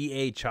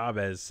 B.A.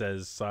 Chavez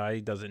says Sai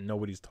doesn't know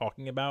what he's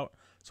talking about,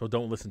 so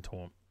don't listen to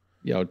him.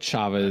 Yo,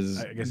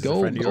 Chavez,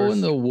 go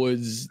in the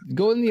woods,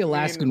 go in the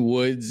Alaskan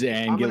woods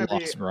and get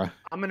lost, bro.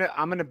 I'm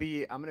gonna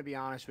be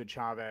honest with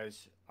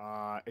Chavez.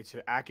 It's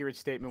an accurate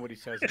statement what he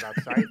says about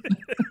Sight.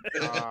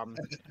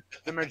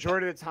 The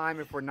majority of the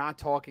time, if we're not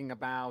talking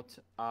about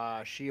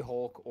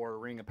She-Hulk or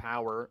Ring of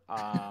Power,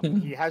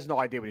 he has no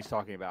idea what he's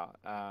talking about.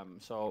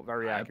 So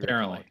very accurate.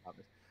 Apparently.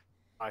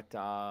 But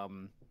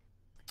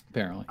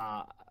apparently.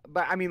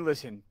 But I mean,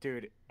 listen,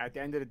 dude. At the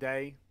end of the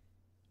day,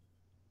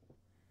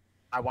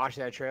 I watched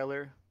that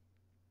trailer,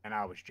 and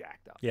I was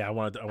jacked up. Yeah, I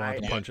wanted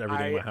to punch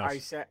everything in my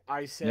house.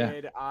 I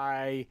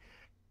said,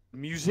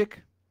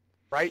 music,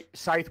 right?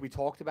 Scythe, we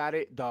talked about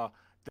it. The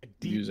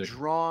deep music.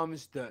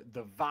 Drums, the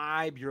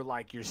vibe.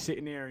 You're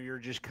sitting there, and you're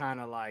just kind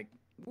of like,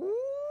 woo,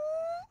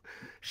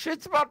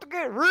 shit's about to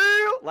get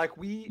real. Like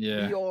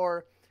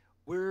we're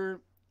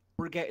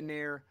getting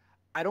there.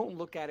 I don't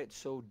look at it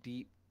so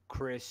deep,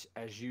 Chris,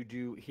 as you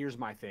do. Here's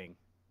my thing.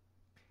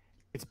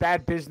 It's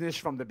bad business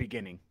from the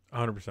beginning.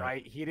 100%.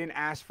 Right? He didn't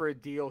ask for a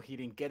deal. He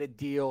didn't get a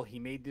deal. He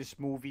made this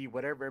movie,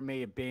 whatever it may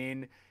have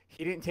been.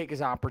 He didn't take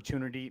his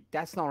opportunity.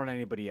 That's not on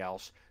anybody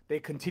else. They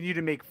continue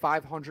to make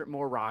 500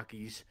 more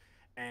Rockies.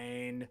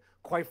 And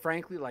quite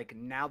frankly, like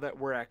now that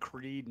we're at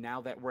Creed,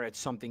 now that we're at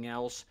something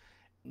else,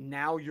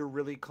 now you're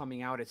really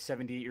coming out at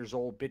 78 years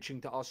old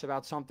bitching to us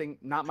about something.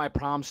 Not my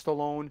problem,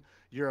 Stallone.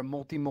 You're a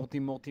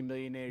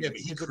multi-millionaire. Yeah, but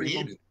he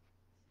created.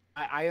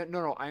 I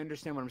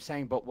understand what I'm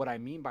saying, but what I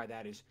mean by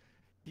that is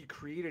he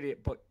created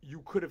it, but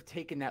you could have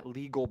taken that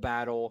legal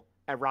battle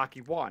at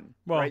Rocky 1,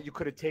 right? You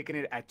could have taken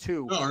it at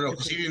 2. No,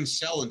 because he didn't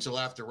sell until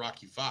after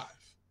Rocky 5.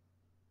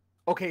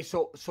 Okay,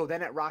 so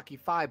then at Rocky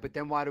 5, but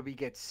then why do we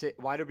get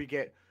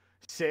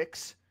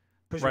 6?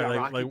 Because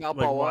right, like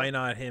why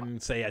not him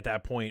say at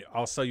that point,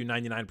 I'll sell you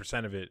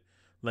 99% of it.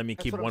 Let me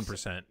keep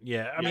 1%.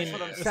 Yeah, I mean,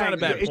 it's not a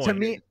bad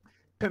point.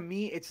 To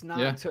me, it's not.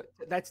 Yeah.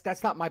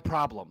 That's not my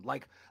problem.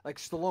 Like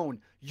Stallone,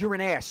 you're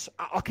an ass.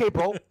 Okay,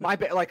 bro, my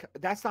bad. Like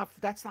that's not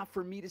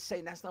for me to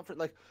say. That's not for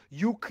like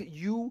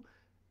you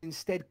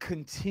instead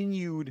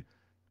continued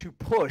to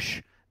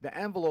push the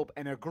envelope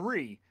and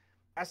agree.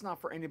 That's not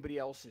for anybody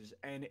else's.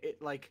 And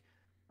it like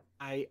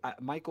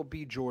Michael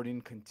B.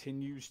 Jordan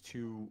continues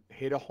to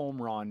hit a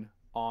home run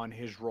on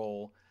his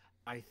role.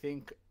 I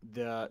think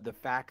the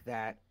fact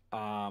that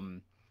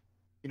the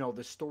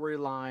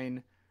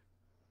storyline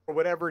or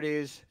whatever it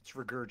is, it's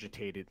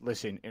regurgitated.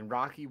 Listen, in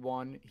Rocky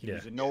 1, he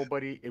was a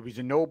nobody. It was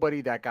a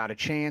nobody that got a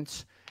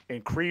chance.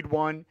 In Creed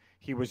 1,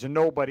 he was a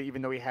nobody,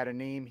 even though he had a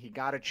name. He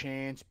got a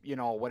chance,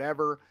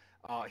 whatever.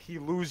 He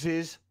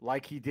loses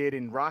like he did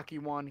in Rocky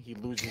 1. He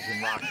loses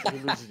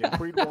in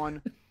Creed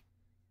 1.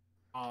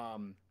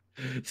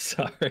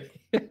 Sorry.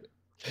 I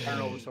don't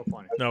know, it was so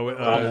funny. No,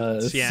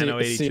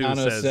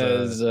 Ciano82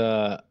 says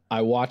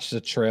I watched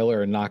the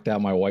trailer and knocked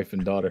out my wife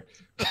and daughter.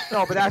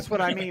 No, but that's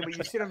what I mean. But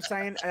you see what I'm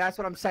saying? That's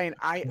what I'm saying.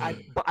 I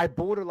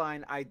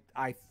borderline.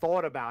 I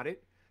thought about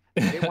it.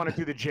 I didn't want to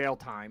do the jail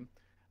time.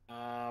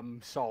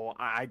 So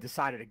I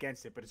decided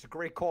against it. But it's a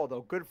great call,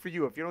 though. Good for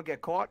you. If you don't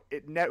get caught,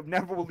 it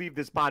never will leave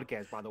this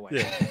podcast. By the way.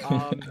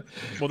 Yeah.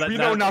 We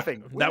know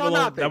nothing. That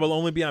will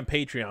only be on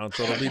Patreon,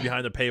 so it'll be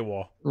behind the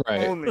paywall.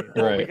 Right. Only.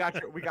 Right.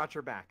 We got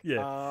your back.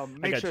 Yeah.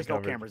 Make sure there's no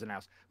cameras in the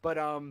house. But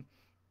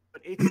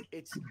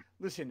it's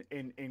listen,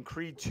 in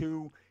Creed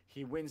 2,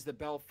 he wins the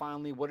belt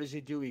finally. What does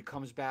he do? He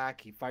comes back,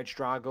 he fights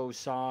Drago's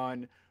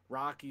son.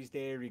 Rocky's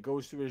there, he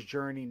goes through his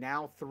journey.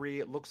 Now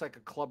 3, it looks like a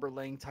Clubber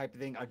Lang type of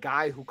thing. A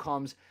guy who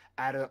comes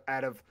out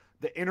of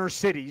the inner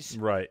cities.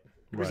 Right.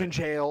 He was in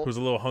jail. Who's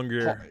a little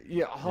hungrier.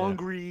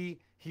 Hungry. Yeah.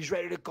 He's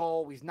ready to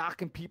go. He's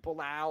knocking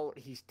people out.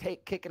 He's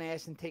kicking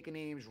ass and taking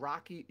names.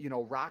 Rocky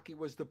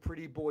was the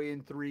pretty boy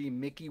in 3.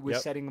 Mickey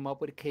was setting him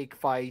up with cake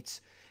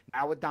fights.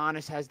 Now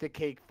Adonis has the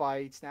cake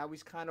fights. Now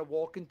he's kind of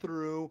walking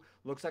through.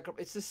 Looks like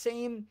it's the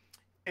same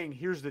thing.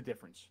 Here's the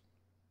difference.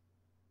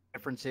 The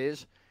difference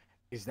is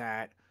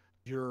that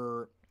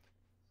the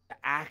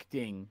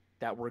acting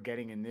that we're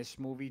getting in this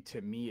movie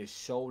to me is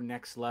so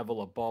next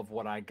level above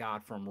what I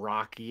got from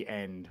Rocky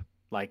and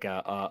like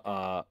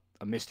a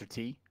Mr.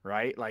 T,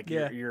 right? Like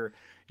you're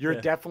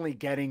definitely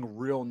getting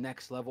real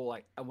next level.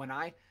 Like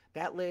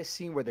that last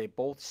scene where they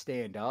both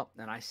stand up,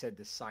 and I said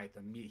to Scythe,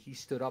 he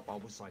stood up. I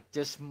was like,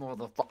 this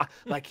motherfucker.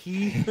 Like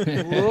he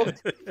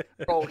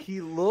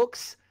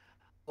looks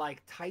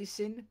like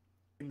Tyson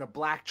in the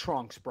black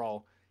trunks,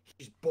 bro.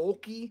 He's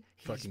bulky.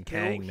 He's fucking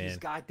built. Kang, man. He's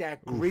got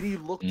that gritty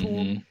look to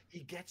him.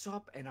 He gets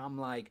up, and I'm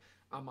like,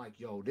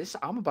 yo,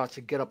 I'm about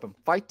to get up and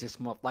fight this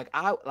motherfucker.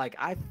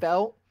 I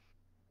felt.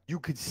 You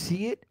could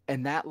see it,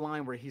 and that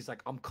line where he's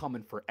like, I'm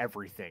coming for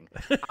everything.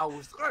 I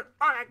was all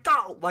right,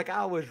 go. Like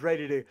I was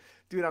ready to,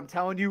 dude, I'm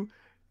telling you,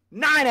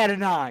 9 out of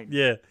 9.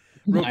 Yeah.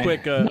 Real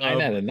quick, 9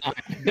 out of 9.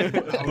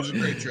 That was a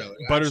great trailer.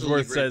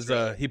 Buttersworth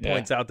says he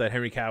points out that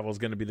Henry Cavill is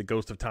going to be the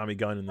ghost of Tommy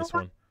Gunn in this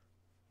one.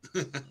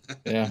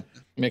 Yeah,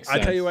 makes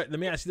sense. I tell you what, let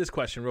me ask you this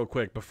question real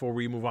quick before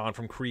we move on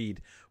from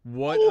Creed.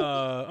 What?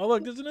 Oh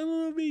look, there's another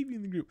little baby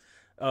in the group.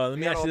 Let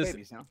me ask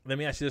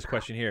you this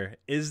question here: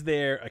 is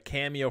there a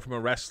cameo from a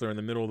wrestler in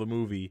the middle of the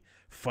movie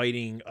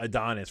fighting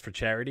Adonis for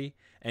charity?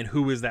 And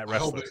who is that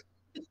wrestler?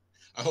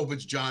 I hope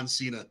it's John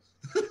Cena.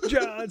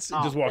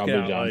 Just walking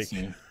out like.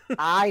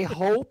 I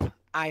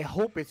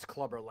hope it's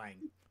Clubber Lang.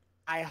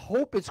 I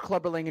hope it's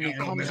Clubber Lang and he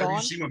comes on. Have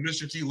you seen what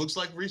Mr. T looks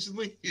like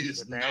recently?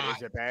 Is it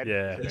bad?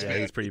 Yeah,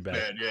 he's pretty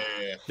bad.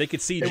 Yeah. They could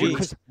see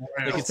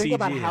Think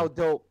about how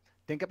dope.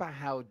 Think about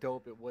how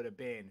dope it would have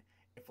been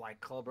if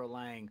like Clubber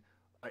Lang,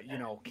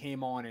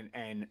 came on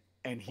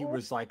and he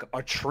was like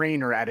a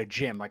trainer at a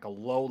gym, like a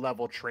low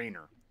level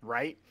trainer,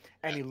 right?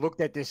 And he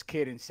looked at this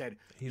kid and said,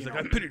 "He's like,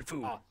 I pity the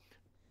fool.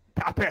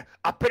 I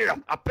put it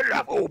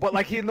up. Oh, but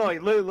like he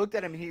literally looked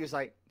at him and he's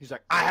like,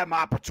 I had my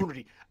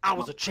opportunity. I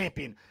was a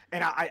champion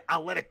and I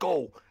let it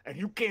go. And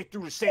you can't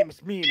do the same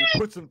as me. And he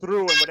puts him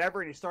through and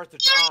whatever. And he starts to,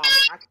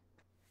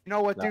 you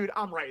know what, dude?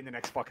 I'm writing the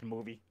next fucking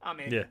movie. I'm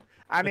in. Yeah.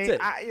 I mean,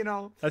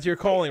 that's your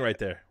calling right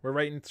there. We're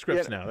writing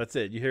scripts now. That's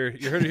it. You heard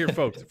it here,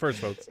 folks.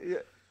 Folks. Yeah.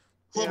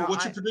 Clover,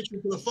 what's your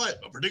prediction for the fight?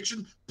 A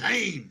prediction?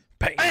 Pain.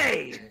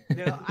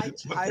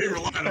 It's my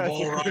favorite line of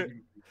all right.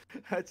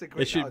 That's a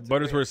great.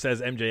 Buttersworth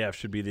says MJF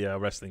should be the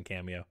wrestling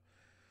cameo.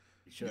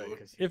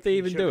 If they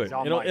even do it,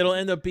 it'll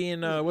end up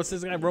being what's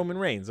this guy, Roman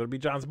Reigns. It'll be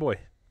John's boy.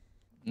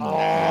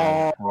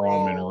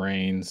 Roman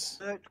Reigns.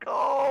 Let's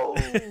go.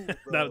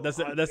 That's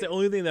the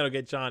only thing that'll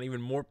get John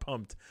even more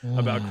pumped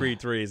about Creed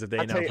 3 is if they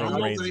announce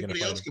Roman Reigns is going to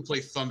fight. Anybody else could play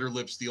Thunder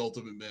Lips, the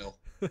Ultimate Male.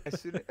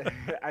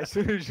 As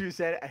soon as you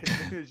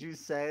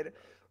said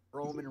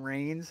Roman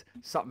Reigns,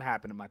 something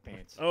happened in my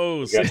pants.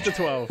 Oh, 6 to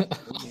 12.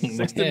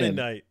 6 to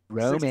midnight.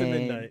 Roman. 6 to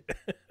midnight.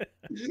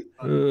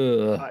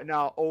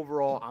 No,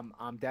 overall,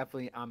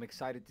 I'm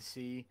excited to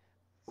see.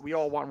 We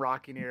all want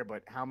Rocky in here,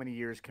 but how many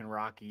years can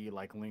Rocky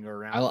like linger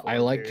around? I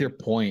liked your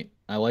point.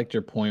 I liked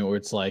your point where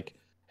it's like,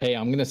 hey,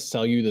 I'm gonna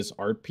sell you this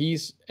art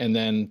piece, and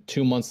then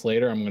 2 months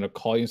later, I'm gonna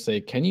call you and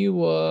say, can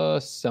you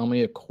sell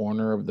me a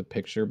corner of the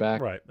picture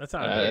back? Right. That's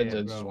how I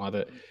just want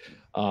it.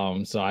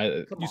 You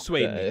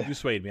swayed me. You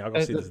swayed me. I'll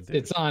go see this.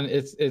 It's on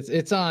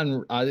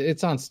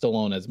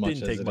Stallone as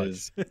much as it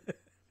is.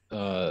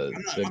 I'm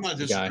not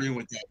disagreeing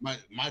with that.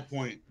 My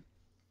point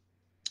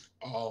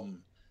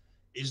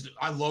is that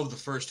I love the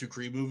first 2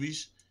 Creed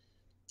movies.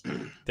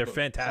 They're But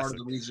fantastic.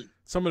 reason,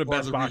 Some of the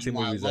best boxing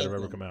why I movies that have love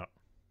ever them. come out.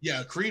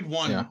 Yeah, Creed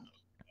 1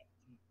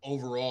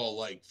 overall,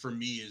 like for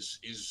me,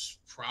 is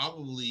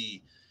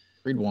probably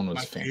Creed 1 was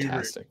my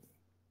fantastic. favorite.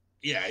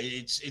 Yeah,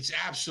 it's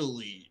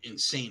absolutely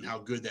insane how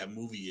good that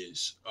movie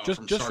is.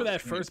 Just for that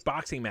first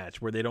boxing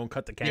match where they don't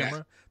cut the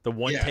camera, the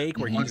one take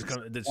where he just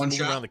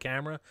moving around the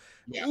camera.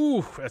 Yeah.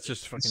 Ooh, that's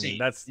just fucking Insane.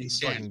 that's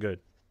Insane. fucking good.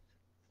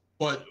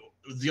 But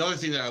the other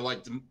thing that I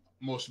liked the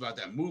most about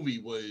that movie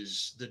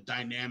was the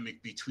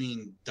dynamic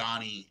between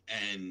Donnie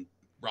and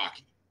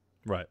Rocky.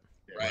 Right.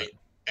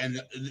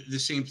 And the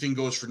same thing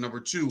goes for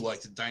number 2.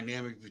 Like the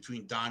dynamic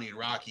between Donnie and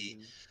Rocky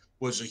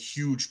was a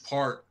huge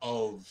part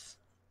of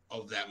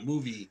that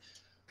movie.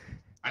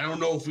 I don't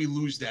know if we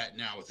lose that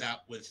now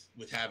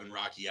with having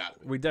Rocky out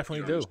of it. We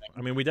definitely do.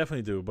 I mean, we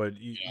definitely do. But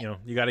you know,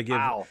 you got to give.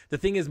 Wow. The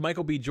thing is,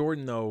 Michael B.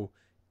 Jordan though,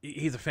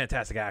 he's a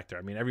fantastic actor.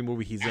 I mean, every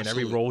movie he's in,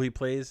 every role he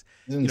plays,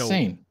 it's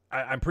insane.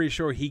 I'm pretty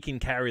sure he can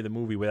carry the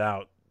movie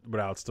without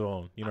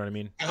Stallone. You know what I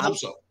mean? I hope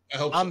so.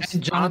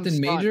 And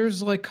Jonathan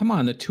Majors, like, come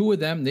on, the two of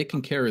them, they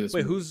can carry this.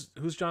 Wait, movie.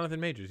 who's Jonathan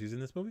Majors? He's in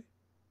this movie?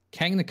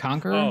 Kang the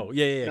Conqueror. Oh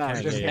yeah.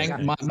 No,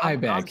 Kang. My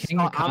bad. King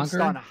the I'm Conqueror.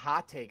 starting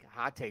hot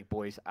take,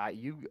 boys.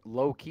 You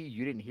low key,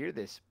 you didn't hear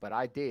this, but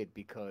I did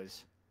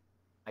because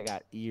I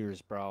got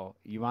ears, bro.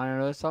 You want to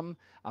know something?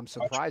 I'm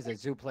surprised that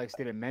Zuplex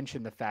didn't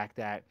mention the fact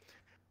that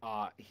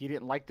he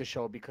didn't like the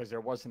show because there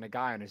wasn't a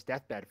guy on his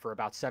deathbed for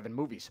about 7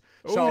 movies.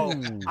 So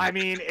I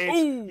mean,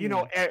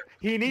 it's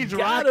he needs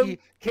Rocky,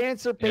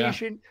 cancer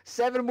patient,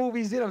 7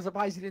 movies in. I'm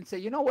surprised he didn't say,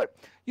 you know what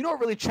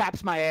really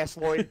chaps my ass,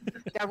 Lloyd?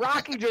 That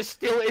Rocky just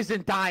still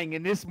isn't dying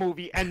in this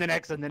movie and the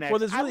next and the next. Well,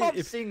 there's really, I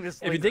love seeing this.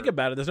 If you think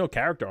about it, there's no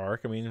character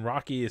arc. I mean,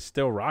 Rocky is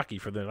still Rocky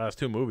for the last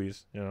 2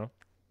 movies. You know.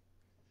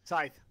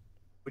 Scythe,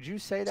 would you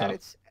say that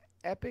it's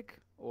epic?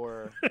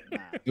 Or nah?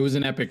 It was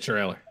an epic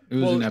trailer. It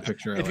was an epic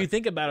trailer. If you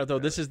think about it, though,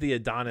 this is the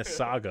Adonis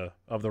saga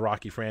of the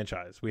Rocky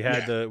franchise. We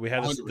had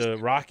the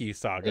Rocky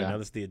saga. Now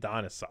this is the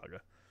Adonis saga.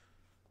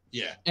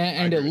 Yeah,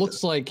 and it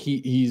looks like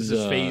he's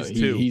phase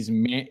 2.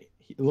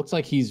 It looks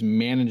like he's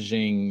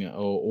managing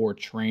or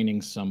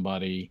training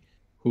somebody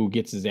who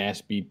gets his ass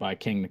beat by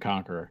King the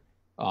Conqueror.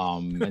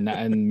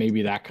 And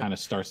maybe that kind of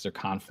starts their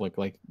conflict.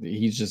 Like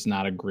he's just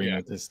not agreeing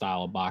with his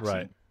style of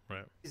boxing.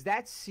 Right. Is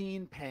that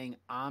scene paying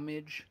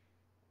homage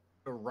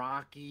to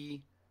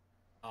Rocky?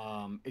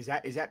 Is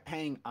that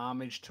paying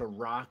homage to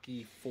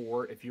Rocky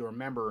 4? If you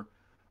remember,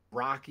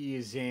 Rocky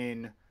is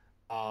in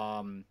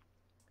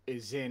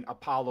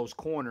Apollo's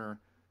corner.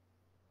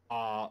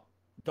 Dolph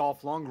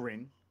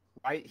Lundgren,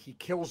 right? He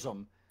kills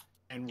him,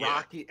 and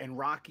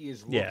Rocky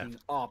is looking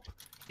up.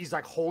 He's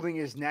like holding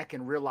his neck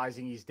and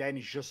realizing he's dead. And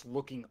he's just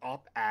looking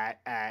up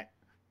at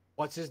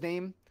what's his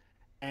name,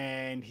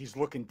 and he's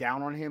looking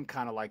down on him,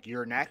 kind of like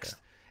you're next. Yeah.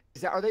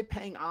 Are they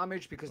paying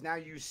homage? Because now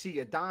you see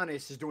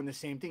Adonis is doing the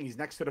same thing. He's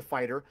next to the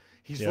fighter.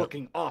 He's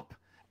looking up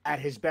at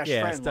his best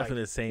friend. Yeah, it's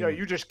definitely the same.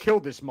 You just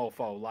killed this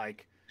mofo.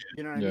 Like,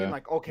 you know what I mean?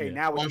 Like, okay,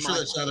 now I'm sure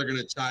that's how they're going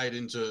to tie it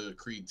into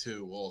Creed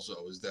 2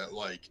 also, is that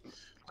like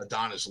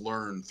Adonis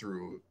learned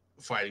through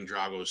fighting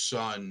Drago's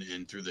son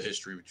and through the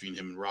history between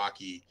him and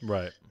Rocky.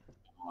 Right.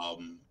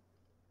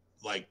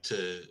 Like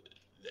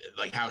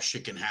how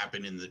shit can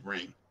happen in the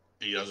ring.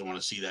 He doesn't want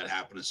to see that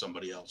happen to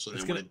somebody else. So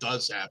then when it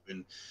does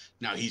happen,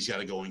 now he's got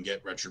to go and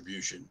get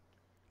retribution.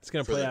 It's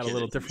going to play out a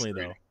little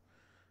differently, though.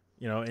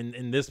 You know,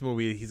 in this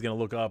movie, he's going to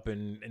look up,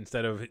 and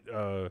instead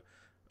of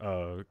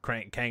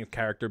Kang's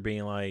character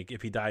being like,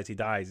 if he dies, he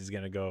dies, he's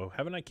going to go,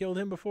 haven't I killed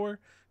him before?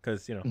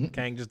 Because, you know,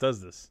 Kang just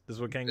does this. This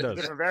is what Kang does.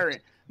 Different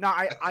variant. No,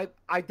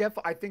 I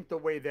think the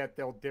way that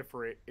they'll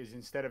differ it is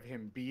instead of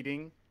him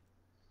beating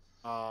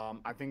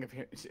I think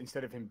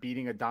instead of him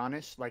beating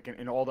Adonis, like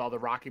in all the other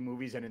Rocky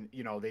movies, and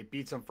they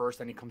beats him first,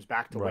 and he comes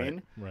back to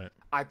win. Right.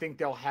 I think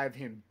they'll have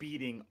him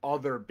beating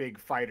other big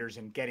fighters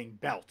and getting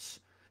belts,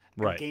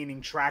 and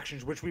gaining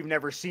tractions, which we've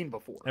never seen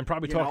before, and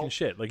probably talking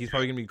shit. Like he's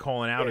probably gonna be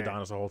calling out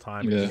Adonis the whole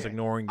time, and just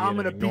ignoring. I'm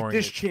gonna beat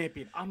this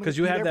champion. Because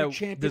you have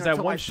that. There's that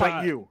one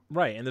shot.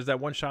 Right, and there's that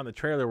one shot in the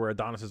trailer where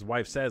Adonis's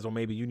wife says, "Well,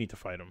 maybe you need to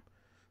fight him."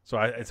 So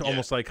it's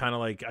almost like kind of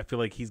like I feel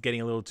like he's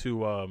getting a little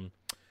too.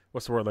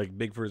 What's the word? Like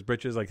big for his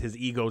britches. Like his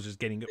ego's just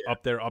getting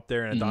up there,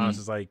 and Adonis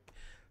is like,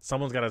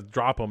 someone's got to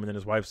drop him, and then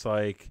his wife's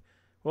like,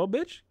 "Well,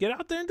 bitch, get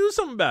out there and do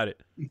something about it."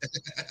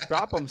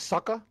 Drop him,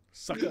 sucker.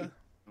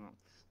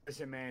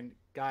 Listen, man,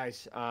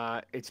 guys,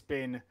 it's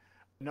been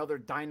another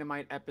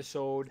Dynamite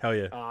episode. Hell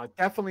yeah.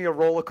 Definitely a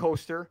roller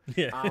coaster.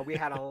 Yeah. We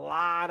had a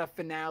lot of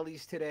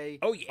finales today.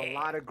 Oh yeah.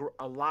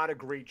 A lot of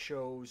great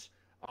shows.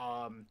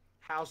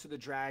 House of the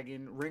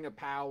Dragon, Ring of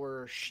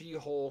Power,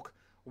 She-Hulk.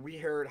 We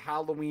heard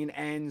Halloween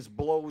Ends,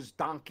 blows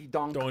Donkey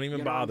Donk. Don't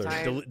even bother.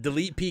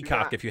 Delete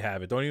Peacock if you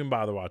have it. Don't even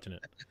bother watching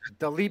it.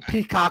 Delete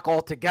Peacock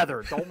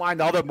altogether. Don't mind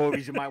the other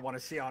movies you might want to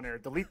see on there.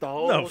 Delete the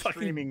whole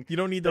streaming. You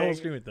don't need the whole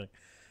streaming thing.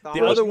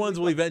 The other ones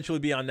will eventually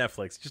be on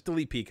Netflix. Just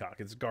delete Peacock.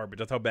 It's garbage.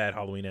 That's how bad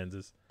Halloween Ends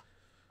is.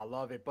 I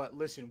love it. But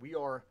listen, we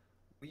are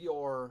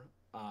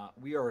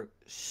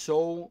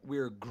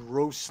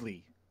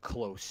grossly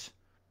close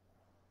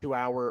to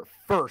our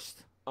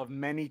first of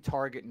many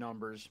target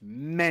numbers,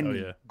 many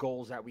yeah.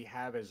 goals that we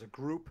have as a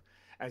group,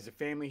 as a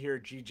family here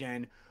at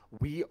GGen.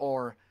 We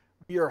are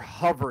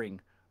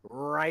hovering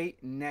right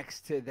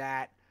next to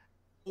that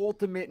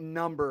ultimate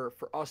number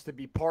for us to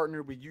be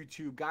partnered with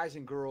YouTube. Guys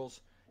and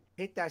girls,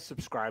 hit that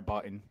subscribe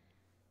button.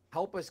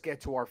 Help us get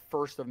to our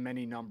first of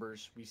many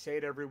numbers. We say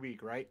it every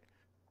week, right?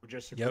 We're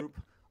just a group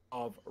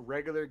of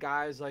regular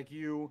guys like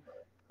you,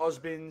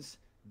 husbands,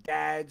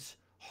 dads,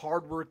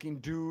 hardworking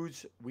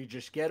dudes. We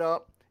just get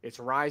up. It's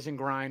rise and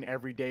grind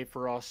every day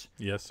for us.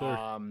 Yes,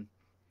 sir.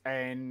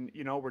 And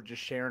we're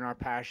just sharing our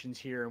passions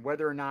here. And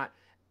whether or not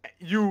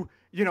you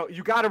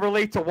got to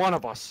relate to one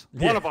of us.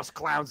 One of us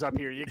clowns up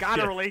here. You got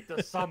to relate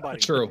to somebody.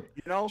 True.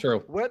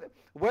 True.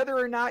 Whether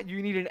or not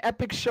you need an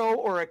epic show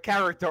or a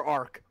character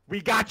arc, we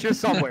got you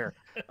somewhere.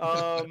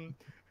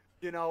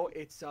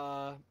 It's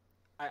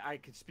I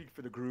could speak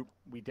for the group.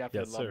 We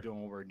definitely love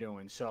doing what we're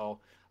doing. So,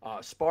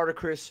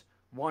 Spartacus,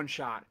 One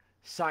Shot,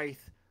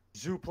 Scythe,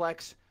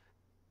 Zuplex,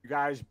 you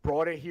guys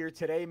brought it here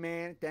today,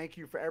 man. Thank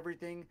you for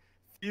everything.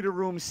 Theater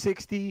Room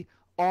 60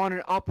 on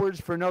and upwards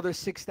for another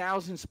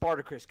 6,000.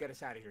 Spartacus, get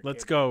us out of here.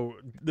 Let's go.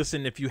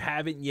 Listen, if you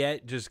haven't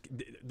yet, just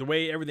the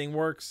way everything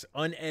works,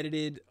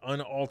 unedited,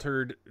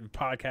 unaltered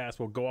podcast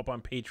will go up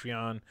on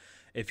Patreon.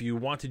 If you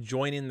want to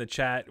join in the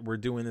chat, we're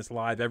doing this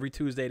live every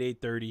Tuesday at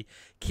 8:30.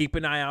 Keep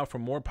an eye out for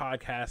more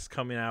podcasts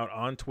coming out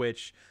on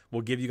Twitch.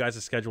 We'll give you guys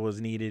a schedule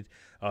as needed.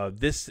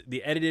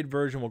 The edited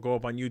version will go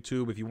up on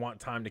YouTube. If you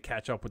want time to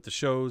catch up with the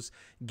shows,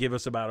 give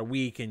us about a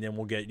week, and then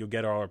you'll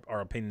get our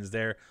opinions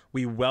there.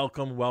 We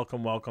welcome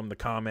the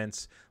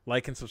comments,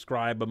 like and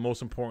subscribe, but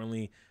most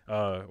importantly,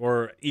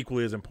 or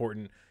equally as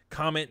important,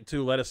 comment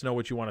to let us know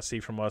what you want to see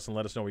from us and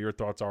let us know what your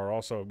thoughts are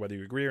also, whether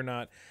you agree or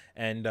not.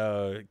 And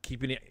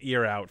keep an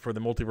ear out for the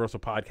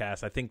Multiversal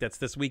podcast. I think that's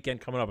this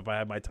weekend coming up if I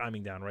have my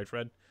timing down, right,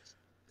 Fred?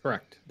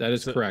 Correct. That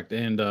is correct.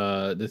 And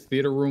the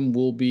Theater Room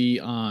will be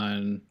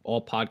on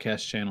all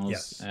podcast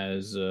channels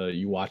as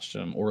you watch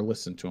them or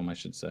listen to them, I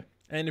should say.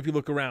 And if you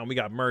look around, we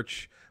got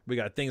merch. We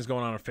got things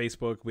going on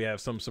Facebook. We have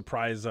some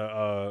surprise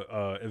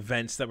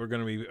events that we're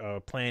going to be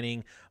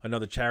planning.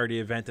 Another charity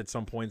event at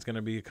some point is going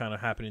to be kind of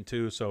happening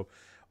too. So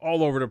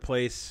all over the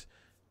place.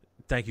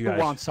 Thank you guys.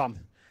 Who wants some?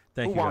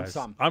 Thank you guys.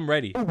 Some? I'm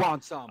ready. Who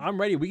wants some? I'm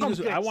ready. We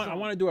can I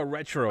want to do a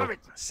retro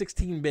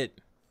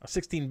 16-bit. A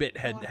 16-bit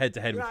head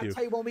to head with you. I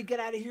tell you when we get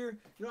out of here.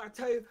 I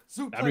tell you,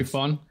 Zuplex, that'd be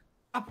fun.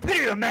 I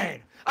pity a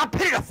man. I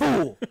pity a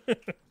fool.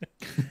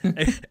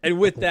 and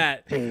with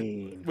that,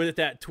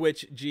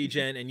 Twitch,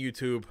 GGen, and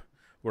YouTube,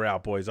 we're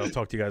out, boys. I'll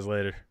talk to you guys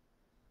later.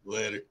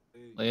 Later.